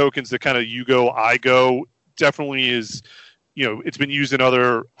activation tokens, the kind of you go, I go, definitely is, it's been used in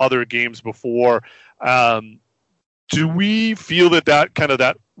other games before. Do we feel that kind of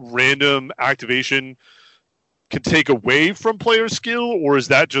that random activation can take away from player skill, or is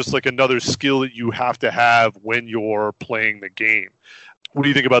that just like another skill that you have to have when you're playing the game? What do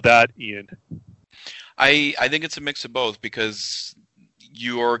you think about that, Ian? I think it's a mix of both, because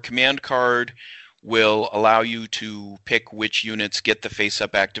your command card will allow you to pick which units get the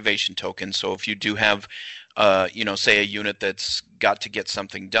face-up activation token. So if you do have, say a unit that's got to get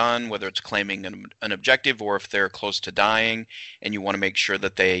something done, whether it's claiming an objective or if they're close to dying, and you want to make sure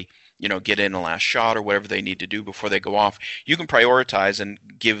that they get in a last shot or whatever they need to do before they go off, you can prioritize and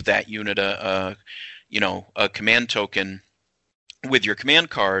give that unit a a command token with your command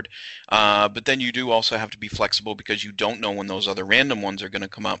card, but then you do also have to be flexible because you don't know when those other random ones are going to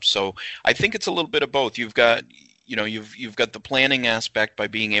come up. So I think it's a little bit of both. You've got you've got the planning aspect by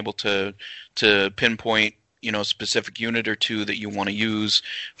being able to pinpoint a specific unit or two that you want to use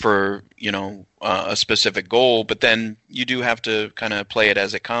for a specific goal, but then you do have to kind of play it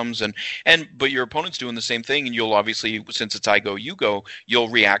as it comes, but your opponent's doing the same thing, and you'll obviously, since it's I go you go, you'll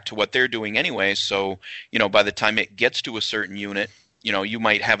react to what they're doing anyway. So by the time it gets to a certain unit, you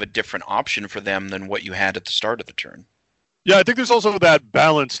might have a different option for them than what you had at the start of the turn. Yeah, I think there's also that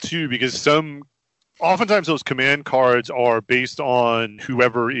balance too, because oftentimes those command cards are based on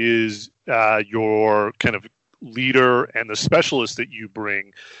whoever is your kind of leader and the specialist that you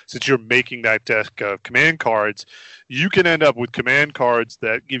bring. Since you're making that deck of command cards, you can end up with command cards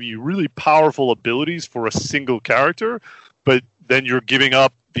that give you really powerful abilities for a single character, but then you're giving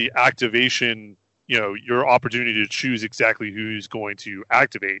up the activation, your opportunity to choose exactly who's going to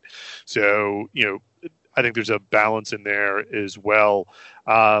activate. So, I think there's a balance in there as well.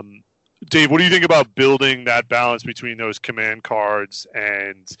 Dave, what do you think about building that balance between those command cards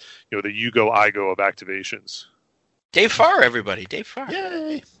and the you go, I go of activations? Dave Farr, everybody. Dave Farr.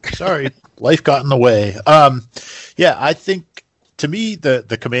 Yay. Sorry. Life got in the way. Yeah, I think to me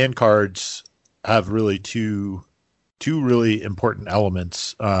the command cards have really two really important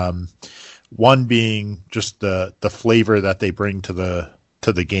elements. One being just the flavor that they bring to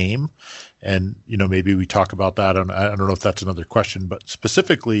the game. And, maybe we talk about that. I don't know if that's another question, but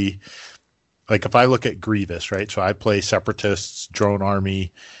specifically, like if I look at Grievous, right? So I play Separatists, Drone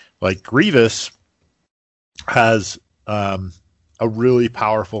Army. Like Grievous has a really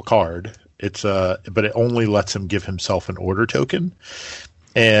powerful card. But it only lets him give himself an order token.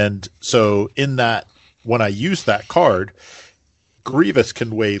 And so in that, when I use that card, Grievous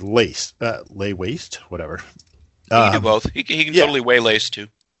can lay waste, whatever. He can do both. He can totally waylace too.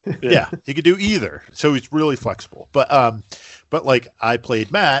 Yeah, he could do either. So he's really flexible. But like I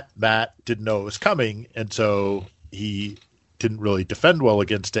played Matt didn't know it was coming, and so he didn't really defend well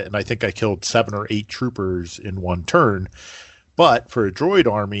against it. And I think I killed 7 or 8 troopers in one turn. But for a droid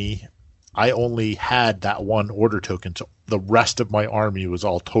army, I only had that one order token, so the rest of my army was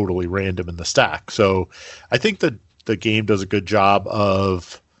all totally random in the stack. So I think the game does a good job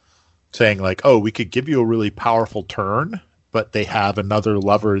of saying like, oh, we could give you a really powerful turn, but they have another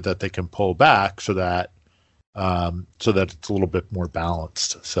lever that they can pull back so that it's a little bit more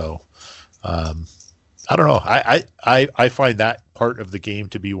balanced. So I don't know. I find that part of the game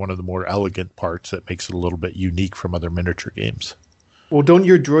to be one of the more elegant parts that makes it a little bit unique from other miniature games. Well, don't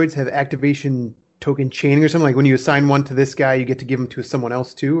your droids have activation token chaining or something? Like when you assign one to this guy, you get to give them to someone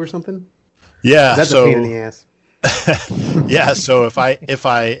else too or something? Yeah. That's a pain in the ass. Yeah, so if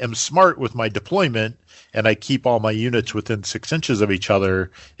I am smart with my deployment and I keep all my units within 6 inches of each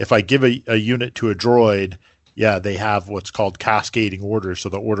other, if I give a unit to a droid, yeah, they have what's called cascading order, so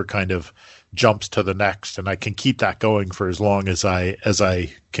the order kind of jumps to the next, and I can keep that going for as long as I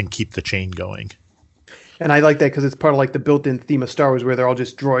can keep the chain going. And I like that because it's part of like the built-in theme of Star Wars, where they're all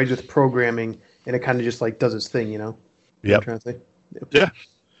just droids with programming, and it kind of just like does its thing, Yep. I'm trying to say. Yep.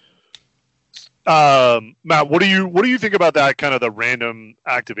 Matt, what do you think about that kind of the random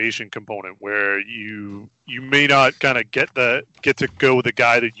activation component where you may not kind of get to go with the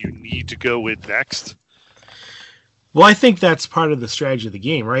guy that you need to go with next? Well, I think that's part of the strategy of the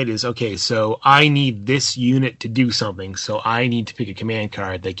game, right? Is okay, so I need this unit to do something, so I need to pick a command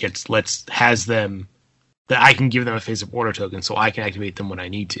card that has them that I can give them a face-up order token, so I can activate them when I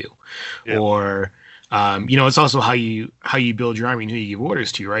need to, Yep. or it's also how you build your army and who you give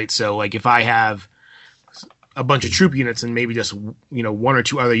orders to, right? So like if I have a bunch of troop units and maybe just 1 or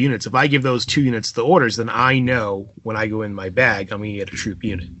 2 other units, if I give those 2 units the orders, then I know when I go in my bag I'm going to get a troop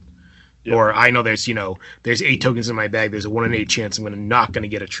unit. Yep. Or I know there's 8 tokens in my bag. There's a 1 in 8 chance I'm not going to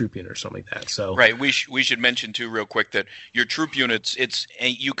get a troop unit or something like that. So right, we should mention too real quick that your troop units,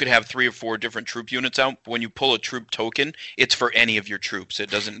 you could have 3 or 4 different troop units out. But when you pull a troop token, it's for any of your troops. It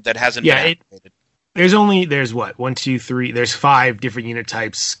hasn't been activated. There's 1, 2, 3. There's 5 different unit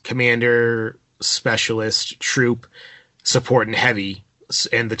types: commander, specialist, troop, support, and heavy.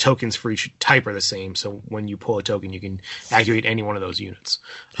 And the tokens for each type are the same. So when you pull a token, you can activate any one of those units.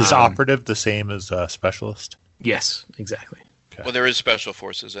 Is operative the same as specialist? Yes, exactly. Okay. Well, there is special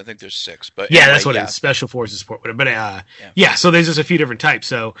forces. I think there's 6. But yeah, anyway, that's what it is. Special forces support. But yeah. So there's just a few different types.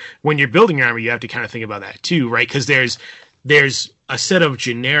 So when you're building your army, you have to kind of think about that too, right? Because there's a set of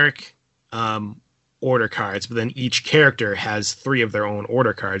generic order cards, but then each character has 3 of their own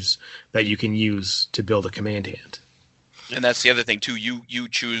order cards that you can use to build a command hand. And that's the other thing too. You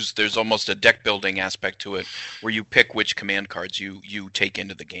choose. There's almost a deck building aspect to it, where you pick which command cards you take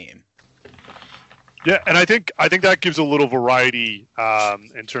into the game. Yeah, and I think that gives a little variety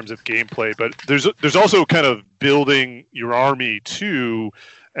in terms of gameplay. But there's also kind of building your army too.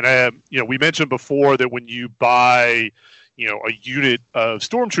 And we mentioned before that when you buy, a unit of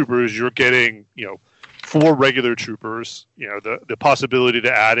stormtroopers, you're getting 4 regular troopers. The possibility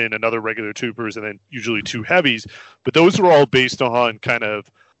to add in another regular troopers, and then usually 2 heavies. But those are all based on kind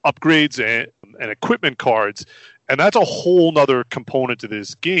of upgrades and equipment cards, and that's a whole nother component to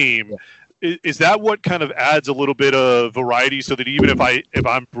this game. Is that what kind of adds a little bit of variety, so that even if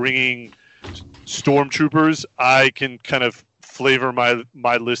I'm bringing stormtroopers, I can kind of flavor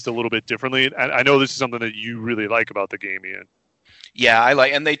my list a little bit differently? And I know this is something that you really like about the game, Ian. Yeah, I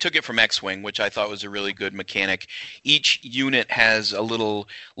like, and they took it from X-Wing, which I thought was a really good mechanic. Each unit has a little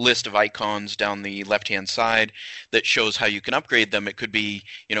list of icons down the left-hand side that shows how you can upgrade them. It could be,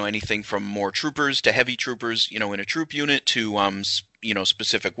 anything from more troopers to heavy troopers, in a troop unit, to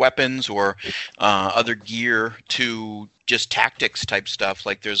specific weapons or other gear, to just tactics type stuff.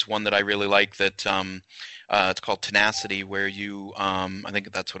 Like there's one that I really like that it's called Tenacity, where you, I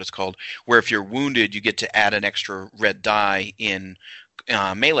think that's what it's called, where if you're wounded, you get to add an extra red die in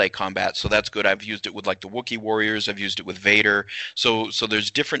melee combat. So that's good. I've used it with like the Wookiee warriors. I've used it with Vader. So there's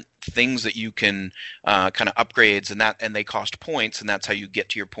different things that you can kind of upgrades, and they cost points, and that's how you get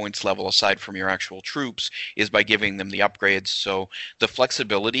to your points level aside from your actual troops, is by giving them the upgrades. So the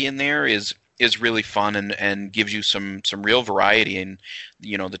flexibility in there is really fun and gives you some real variety in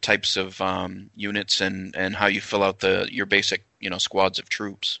the types of units and how you fill out your basic squads of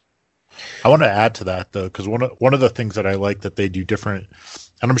troops. I want to add to that though, because one of the things that I like that they do different,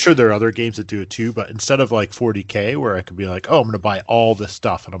 and I'm sure there are other games that do it too, but instead of like 40K where I could be like, oh, I'm going to buy all this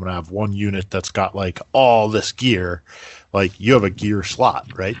stuff and I'm going to have one unit that's got like all this gear, like you have a gear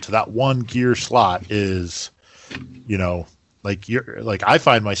slot, right? So that one gear slot is, like I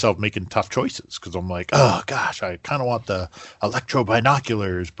find myself making tough choices because I'm like, oh gosh, I kind of want the electro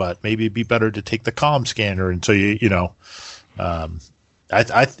binoculars, but maybe it'd be better to take the comm scanner. And so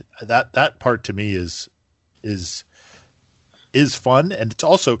that part to me is fun, and it's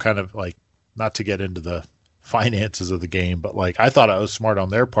also kind of like, not to get into the finances of the game, but like I thought I was smart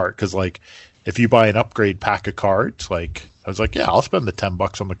on their part because like if you buy an upgrade pack of cards, like I was like, yeah, I'll spend the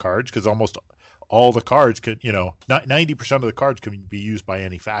 $10 on the cards because almost all the cards could, 90% of the cards can be used by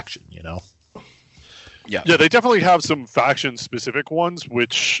any faction, Yeah, they definitely have some faction-specific ones,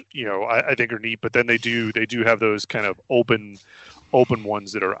 which I think are neat. But then they do have those kind of open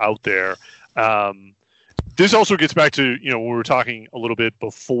ones that are out there. This also gets back to we were talking a little bit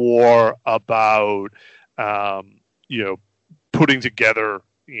before about putting together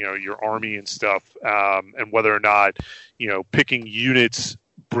your army and stuff, and whether or not picking units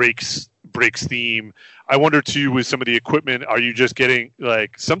breaks theme. I wonder too with some of the equipment, are you just getting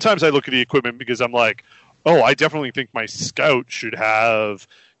like, sometimes I look at the equipment because I'm like, oh, I definitely think my scout should have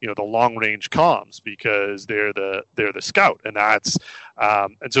the long range comms because they're the scout, and that's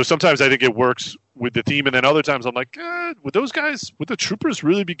and so sometimes I think it works with the theme, and then other times I'm like, would the troopers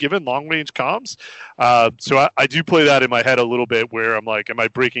really be given long range comms? So I do play that in my head a little bit, where I'm like, am I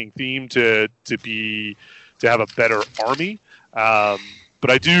breaking theme to have a better army? But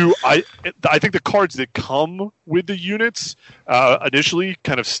I think the cards that come with the units initially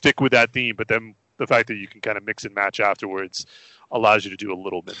kind of stick with that theme, but then the fact that you can kind of mix and match afterwards allows you to do a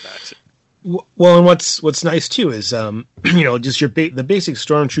little min-maxing. Well, and what's nice too is just the basic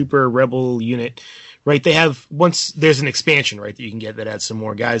Stormtrooper Rebel unit, right? They have, once there's an expansion, right, that you can get that adds some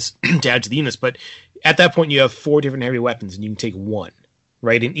more guys to add to the units, but at that point you have 4 different heavy weapons and you can take one,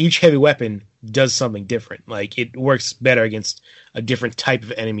 right? And each heavy weapon does something different. Like it works better against a different type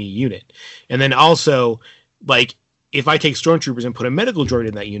of enemy unit. And then also, like if I take Stormtroopers and put a medical droid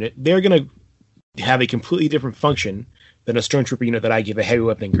in that unit, they're going to have a completely different function than a Stormtrooper unit that I give a heavy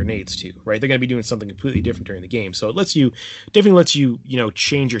weapon and grenades to, right? They're going to be doing something completely different during the game. So it definitely lets you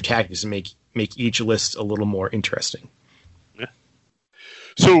change your tactics and make each list a little more interesting. Yeah.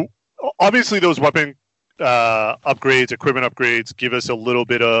 So obviously those weapon upgrades, equipment upgrades give us a little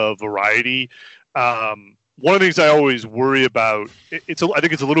bit of variety. One of the things I always worry about, I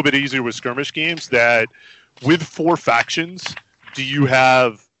think it's a little bit easier with skirmish games, that with 4 factions, do you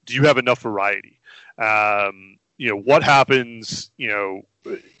have enough variety? What happens,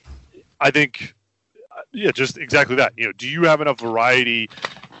 I think, just exactly that. Do you have enough variety,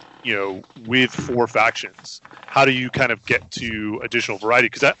 with 4 factions? How do you kind of get to additional variety?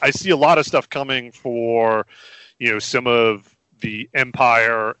 Because I see a lot of stuff coming for, some of the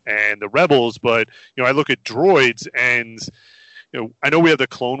Empire and the Rebels, but I look at droids, and I know we have the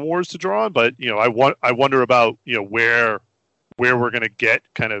Clone Wars to draw on, but I wonder about where we're going to get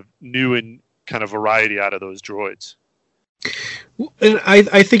kind of new and kind of variety out of those droids. And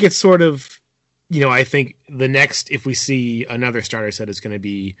I think it's sort of, I think the next, if we see another starter set, is going to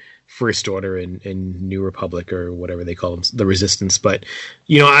be First Order and New Republic, or whatever they call them, the Resistance. But,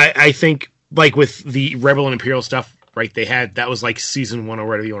 I think, like with the Rebel and Imperial stuff, right, that was like season 1 or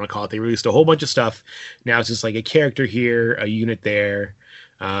whatever you want to call it. They released a whole bunch of stuff. Now it's just like a character here, a unit there.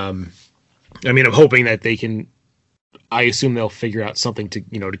 I'm hoping that they can, I assume they'll figure out something to,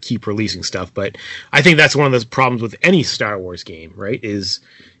 to keep releasing stuff. But I think that's one of those problems with any Star Wars game, right, is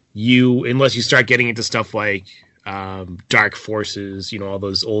unless you start getting into stuff like Dark Forces, all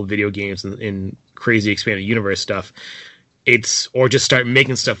those old video games and crazy expanded universe stuff, or just start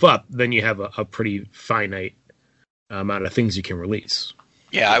making stuff up, then you have a pretty finite amount of things you can release.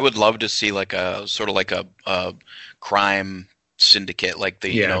 Yeah, I would love to see like a sort of like a crime syndicate, like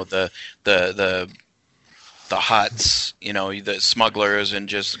the the Hutts, the smugglers, and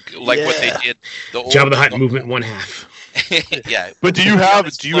just like what they did. The Jabba the Hutt movement 1/2. Yeah, but do you have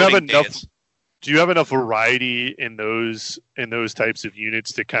enough? Do you have enough variety in those types of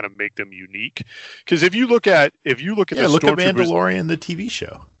units to kind of make them unique? Because if you look at look at Mandalorian, the TV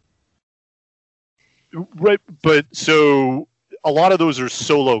show, right? But so a lot of those are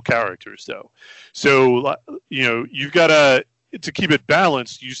solo characters, though. So you've got to keep it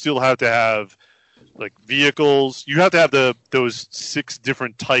balanced. You still have to have like vehicles. You have to have those 6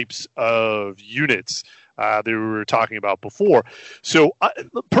 different types of units that we were talking about before. So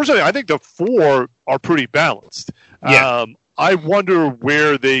personally, I think the 4 are pretty balanced. Yeah. I wonder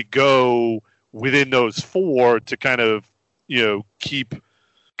where they go within those 4 to kind of keep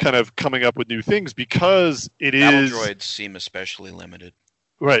kind of coming up with new things, because Battle droids seem especially limited.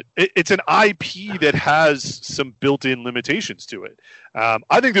 Right. It's an IP that has some built-in limitations to it.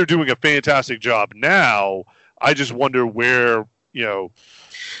 I think they're doing a fantastic job now. I just wonder where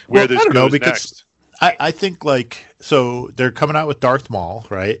this goes next. I think so they're coming out with Darth Maul,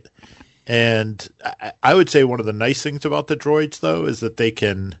 right? And I would say one of the nice things about the droids, though, is that they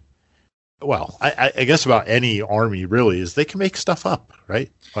can, I guess about any army really, is they can make stuff up,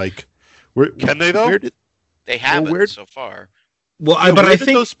 right? Like, can they though? They haven't so far. Well, but I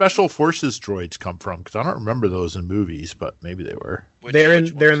think those Special Forces droids come from, because I don't remember those in movies, but maybe they were. They're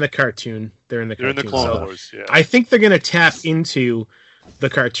in the cartoon. They're in the Clone Wars. Yeah. I think they're going to tap into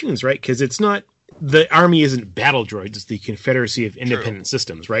the cartoons, right? Because it's not, the army isn't battle droids; it's the Confederacy of Independent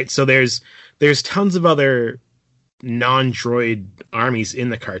Systems, right? So there's tons of other non-droid armies in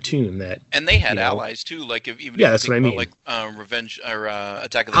the cartoon and they had allies too. Like that's what I mean. Like Revenge or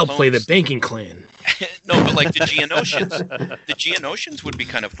Attack of the Clones. I'll play the banking clan. No, but like the Geonosians. The Geonosians would be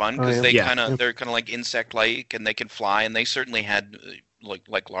kind of fun because they're kind of like insect-like, and they can fly, and they certainly had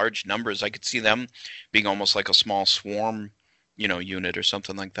like large numbers. I could see them being almost like a small swarm, unit or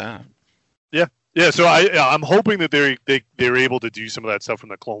something like that. Yeah. Yeah, so I'm hoping that they're able to do some of that stuff from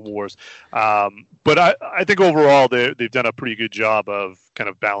the Clone Wars, but I think overall they've done a pretty good job of kind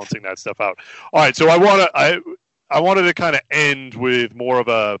of balancing that stuff out. All right, so I wanted to kind of end with more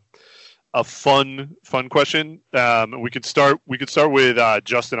of a fun question. We could start with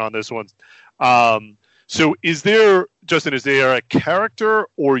Justin on this one. So is there a character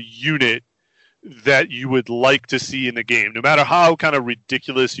or unit that you would like to see in the game, no matter how kind of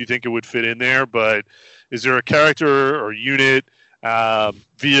ridiculous you think it would fit in there? But is there a character or unit,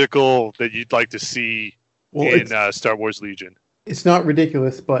 vehicle that you'd like to see in Star Wars Legion? It's not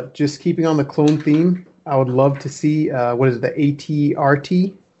ridiculous, but just keeping on the clone theme, I would love to see the AT-RT,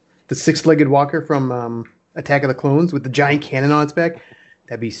 the 6-legged walker from Attack of the Clones with the giant cannon on its back.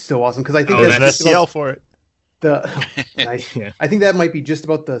 That'd be so awesome, because I think that's an STL for it. I think that might be just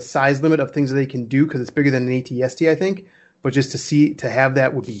about the size limit of things that they can do, because it's bigger than an AT-ST, I think. But just to have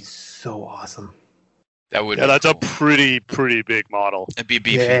that would be so awesome. That would. Yeah, that's cool. A pretty big model. It'd be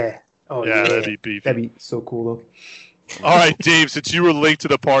beefy. Yeah. Oh yeah. That'd be beefy. That'd be so cool though. All right, Dave. Since you were late to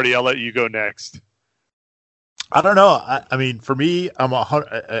the party, I'll let you go next. I don't know. I mean, for me,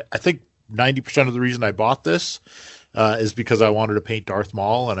 I think 90% of the reason I bought this is because I wanted to paint Darth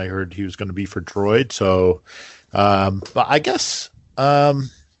Maul, and I heard he was going to be for droid. So, but I guess I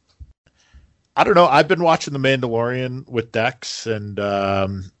don't know. I've been watching The Mandalorian with Dex, and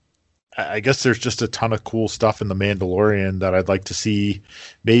I guess there's just a ton of cool stuff in The Mandalorian that I'd like to see.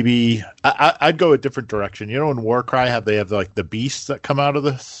 Maybe I'd go a different direction. You know, in Warcry, they have like the beasts that come out of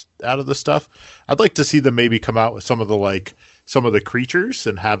the stuff. I'd like to see them maybe come out with some of the creatures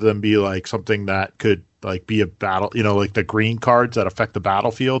and have them be like something that could like be a battle, like the green cards that affect the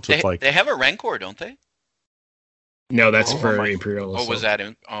battlefield. So they have a Rancor, don't they? No, that's for Imperial. Oh, was that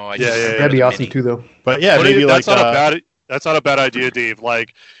in? Oh, I that'd be awesome too, though. But yeah, maybe that's not a bad idea, Dave.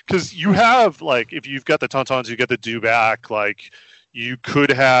 Like, because you have if you've got the Tauntauns, you get the Dewback. Like, you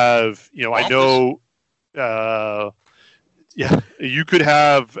could have, I know, you could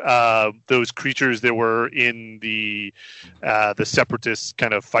have those creatures that were in the Separatist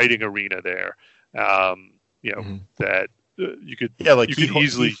kind of fighting arena there. That you could you could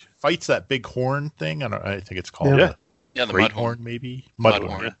easily fights that big horn thing. I think it's called the Great Mudhorn, maybe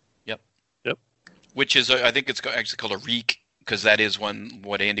Mudhorn. Yep. Which is I think it's actually called a Reek, because that is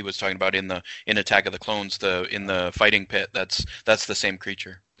what Andy was talking about in Attack of the Clones, in the fighting pit. That's the same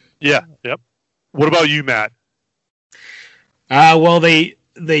creature. Yeah. Yep. What about you, Matt? Well, they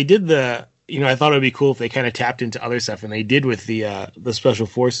did the. I thought it would be cool if they kind of tapped into other stuff, and they did with the Special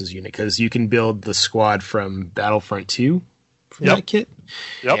Forces unit, because you can build the squad from Battlefront 2 from that kit,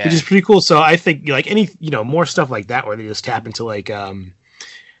 which is pretty cool. So I think any more stuff like that, where they just tap into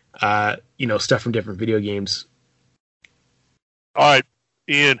stuff from different video games. All right,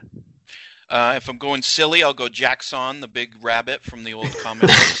 Ian. If I'm going silly, I'll go Jaxxon, the big rabbit from the old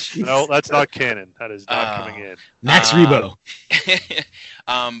comics. No, that's not canon. That is not coming in. Max Rebo.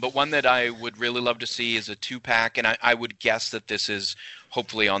 But one that I would really love to see is a 2-pack, and I would guess that this is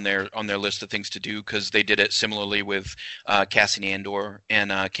hopefully on their list of things to do, because they did it similarly with Cassian Andor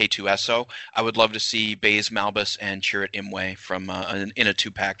and K2SO. I would love to see Baze Malbus and Chirrut Imwe from in a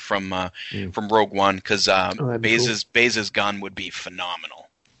 2-pack from Rogue One, because Baze's gun would be phenomenal.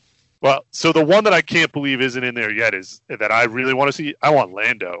 Well, so the one that I can't believe isn't in there yet is that I really want to see. I want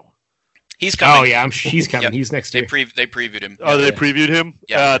Lando. He's coming. Oh yeah, he's coming. Yep. He's next year. They previewed him. Oh, they previewed him.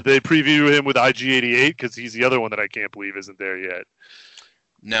 Yeah. They previewed him with IG-88, because he's the other one that I can't believe isn't there yet.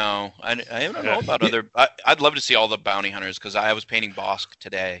 No, I don't know about other. I'd love to see all the bounty hunters, because I was painting Bosk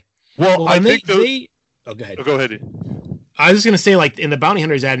today. Well, I think go ahead. Oh, go ahead. I was just going to say, in the bounty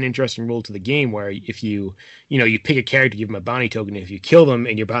hunters add an interesting rule to the game, where if you pick a character, give them a bounty token. If you kill them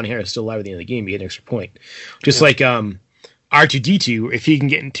and your bounty hunter is still alive at the end of the game, you get an extra point. Just like R2-D2, if he can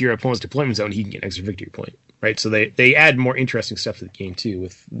get into your opponent's deployment zone, he can get an extra victory point, right? So they add more interesting stuff to the game too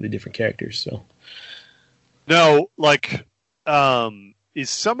with the different characters. So no, is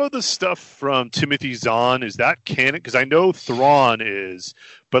some of the stuff from Timothy Zahn, is that canon? Because I know Thrawn is,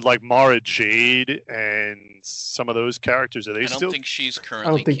 but Mara Jade and some of those characters, are they still? I don't think she's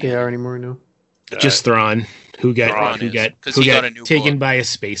currently. I don't think they are anymore. No. Just Thrawn, who got taken by a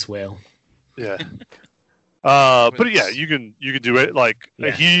space whale. Yeah. But yeah, you can do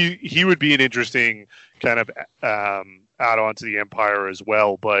it. He would be an interesting kind of add on to the Empire as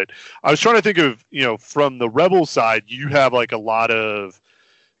well. But I was trying to think of, from the Rebel side, you have a lot of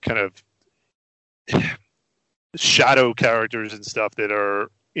kind of shadow characters and stuff that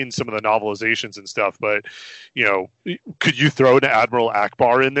are in some of the novelizations and stuff. But, could you throw an Admiral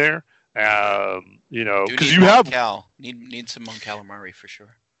Akbar in there? Because you have need some Mon Calamari for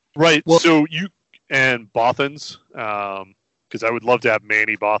sure. Right. Well, so and Bothans, because I would love to have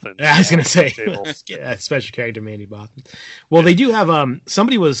Manny Bothan. I was going to say, special character Manny Bothan. Well, they do have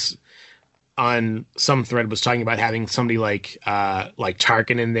somebody was on some thread was talking about having somebody like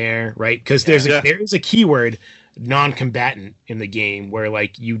Tarkin in there, right? Because there is a keyword non-combatant in the game where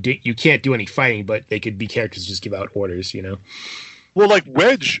you can't do any fighting, but they could be characters just give out orders, Well,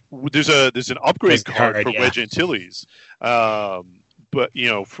 Wedge, there's an upgrade card for Wedge Antilles. But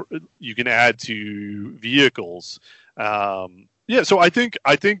you can add to vehicles. So I think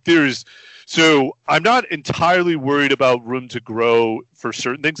there's. So I'm not entirely worried about room to grow for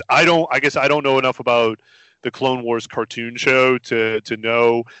certain things. I guess I don't know enough about the Clone Wars cartoon show to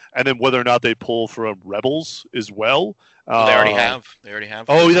know, and then whether or not they pull from Rebels as well. They already have.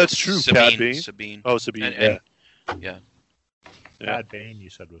 Oh, that's true. Sabine. Oh, Sabine. Yeah. Cad Bane, you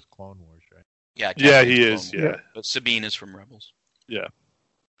said, was Clone Wars, right? Yeah, he is. Yeah, but Sabine is from Rebels. Yeah,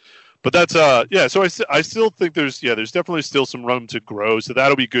 but that's So I still think there's definitely still some room to grow. So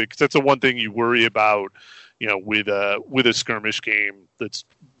that'll be good, because that's the one thing you worry about, with a skirmish game that's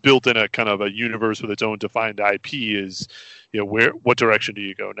built in a kind of a universe with its own defined IP is, what direction do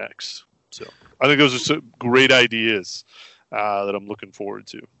you go next? So I think those are some great ideas that I'm looking forward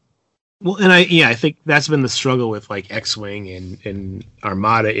to. Well, and I think that's been the struggle with X-Wing and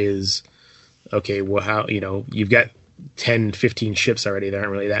Armada is, okay, well, how, you've got 10, 15 ships already. There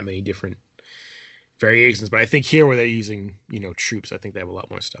aren't really that many different variations, but I think here where they're using, troops, I think they have a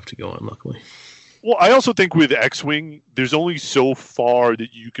lot more stuff to go on, luckily. Well, I also think with X-Wing, there's only so far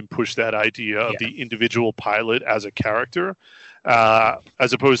that you can push that idea of the individual pilot as a character,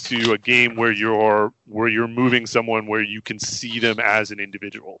 as opposed to a game where you're moving someone where you can see them as an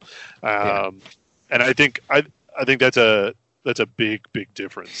individual. And I think that's a big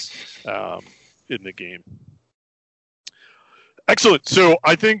difference in the game. Excellent. So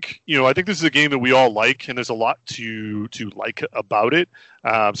I think this is a game that we all like, and there's a lot to like about it.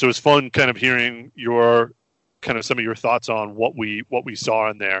 So it's fun kind of hearing some of your thoughts on what we saw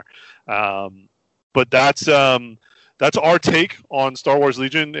in there. But that's our take on Star Wars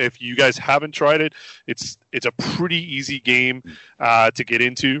Legion. If you guys haven't tried it, it's a pretty easy game to get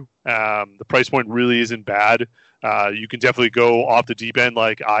into. The price point really isn't bad. You can definitely go off the deep end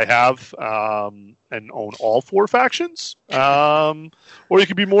like I have and own all 4 factions. Or you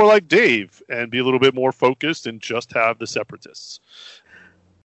could be more like Dave and be a little bit more focused and just have the Separatists.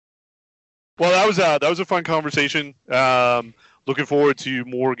 Well, that was a fun conversation. Looking forward to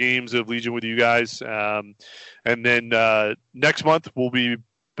more games of Legion with you guys. And then next month we'll be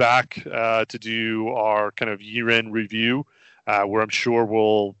back to do our kind of year-end review, where I'm sure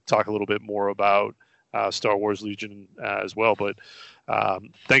we'll talk a little bit more about Star Wars Legion as well. But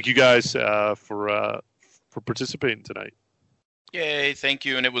thank you guys for participating tonight. Yay, thank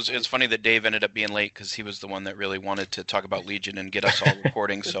you. And it's funny that Dave ended up being late because he was the one that really wanted to talk about Legion and get us all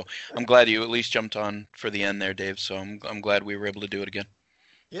recording. So I'm glad you at least jumped on for the end there, Dave. So I'm glad we were able to do it again.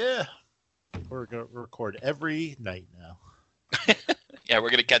 Yeah. We're going to record every night now. Yeah,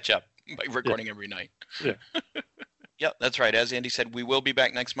 we're going to catch up by recording every night. Yeah. Yeah, that's right. As Andy said, we will be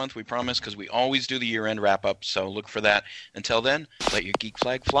back next month, we promise, because we always do the year-end wrap-up, so look for that. Until then, let your geek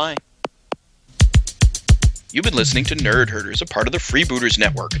flag fly. You've been listening to Nerd Herders, a part of the Freebooters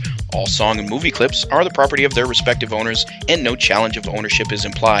Network. All song and movie clips are the property of their respective owners, and no challenge of ownership is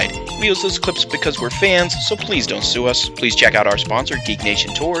implied. We use those clips because we're fans, so please don't sue us. Please check out our sponsor, Geek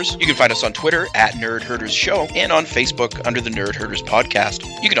Nation Tours. You can find us on Twitter at Nerd Herders Show and on Facebook under the Nerd Herders Podcast.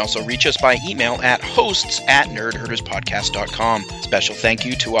 You can also reach us by email at hosts@nerdherderspodcast.com. Special thank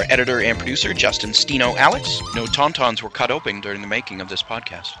you to our editor and producer, Justin Steno Alex. No tauntauns were cut open during the making of this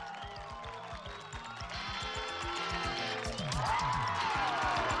podcast.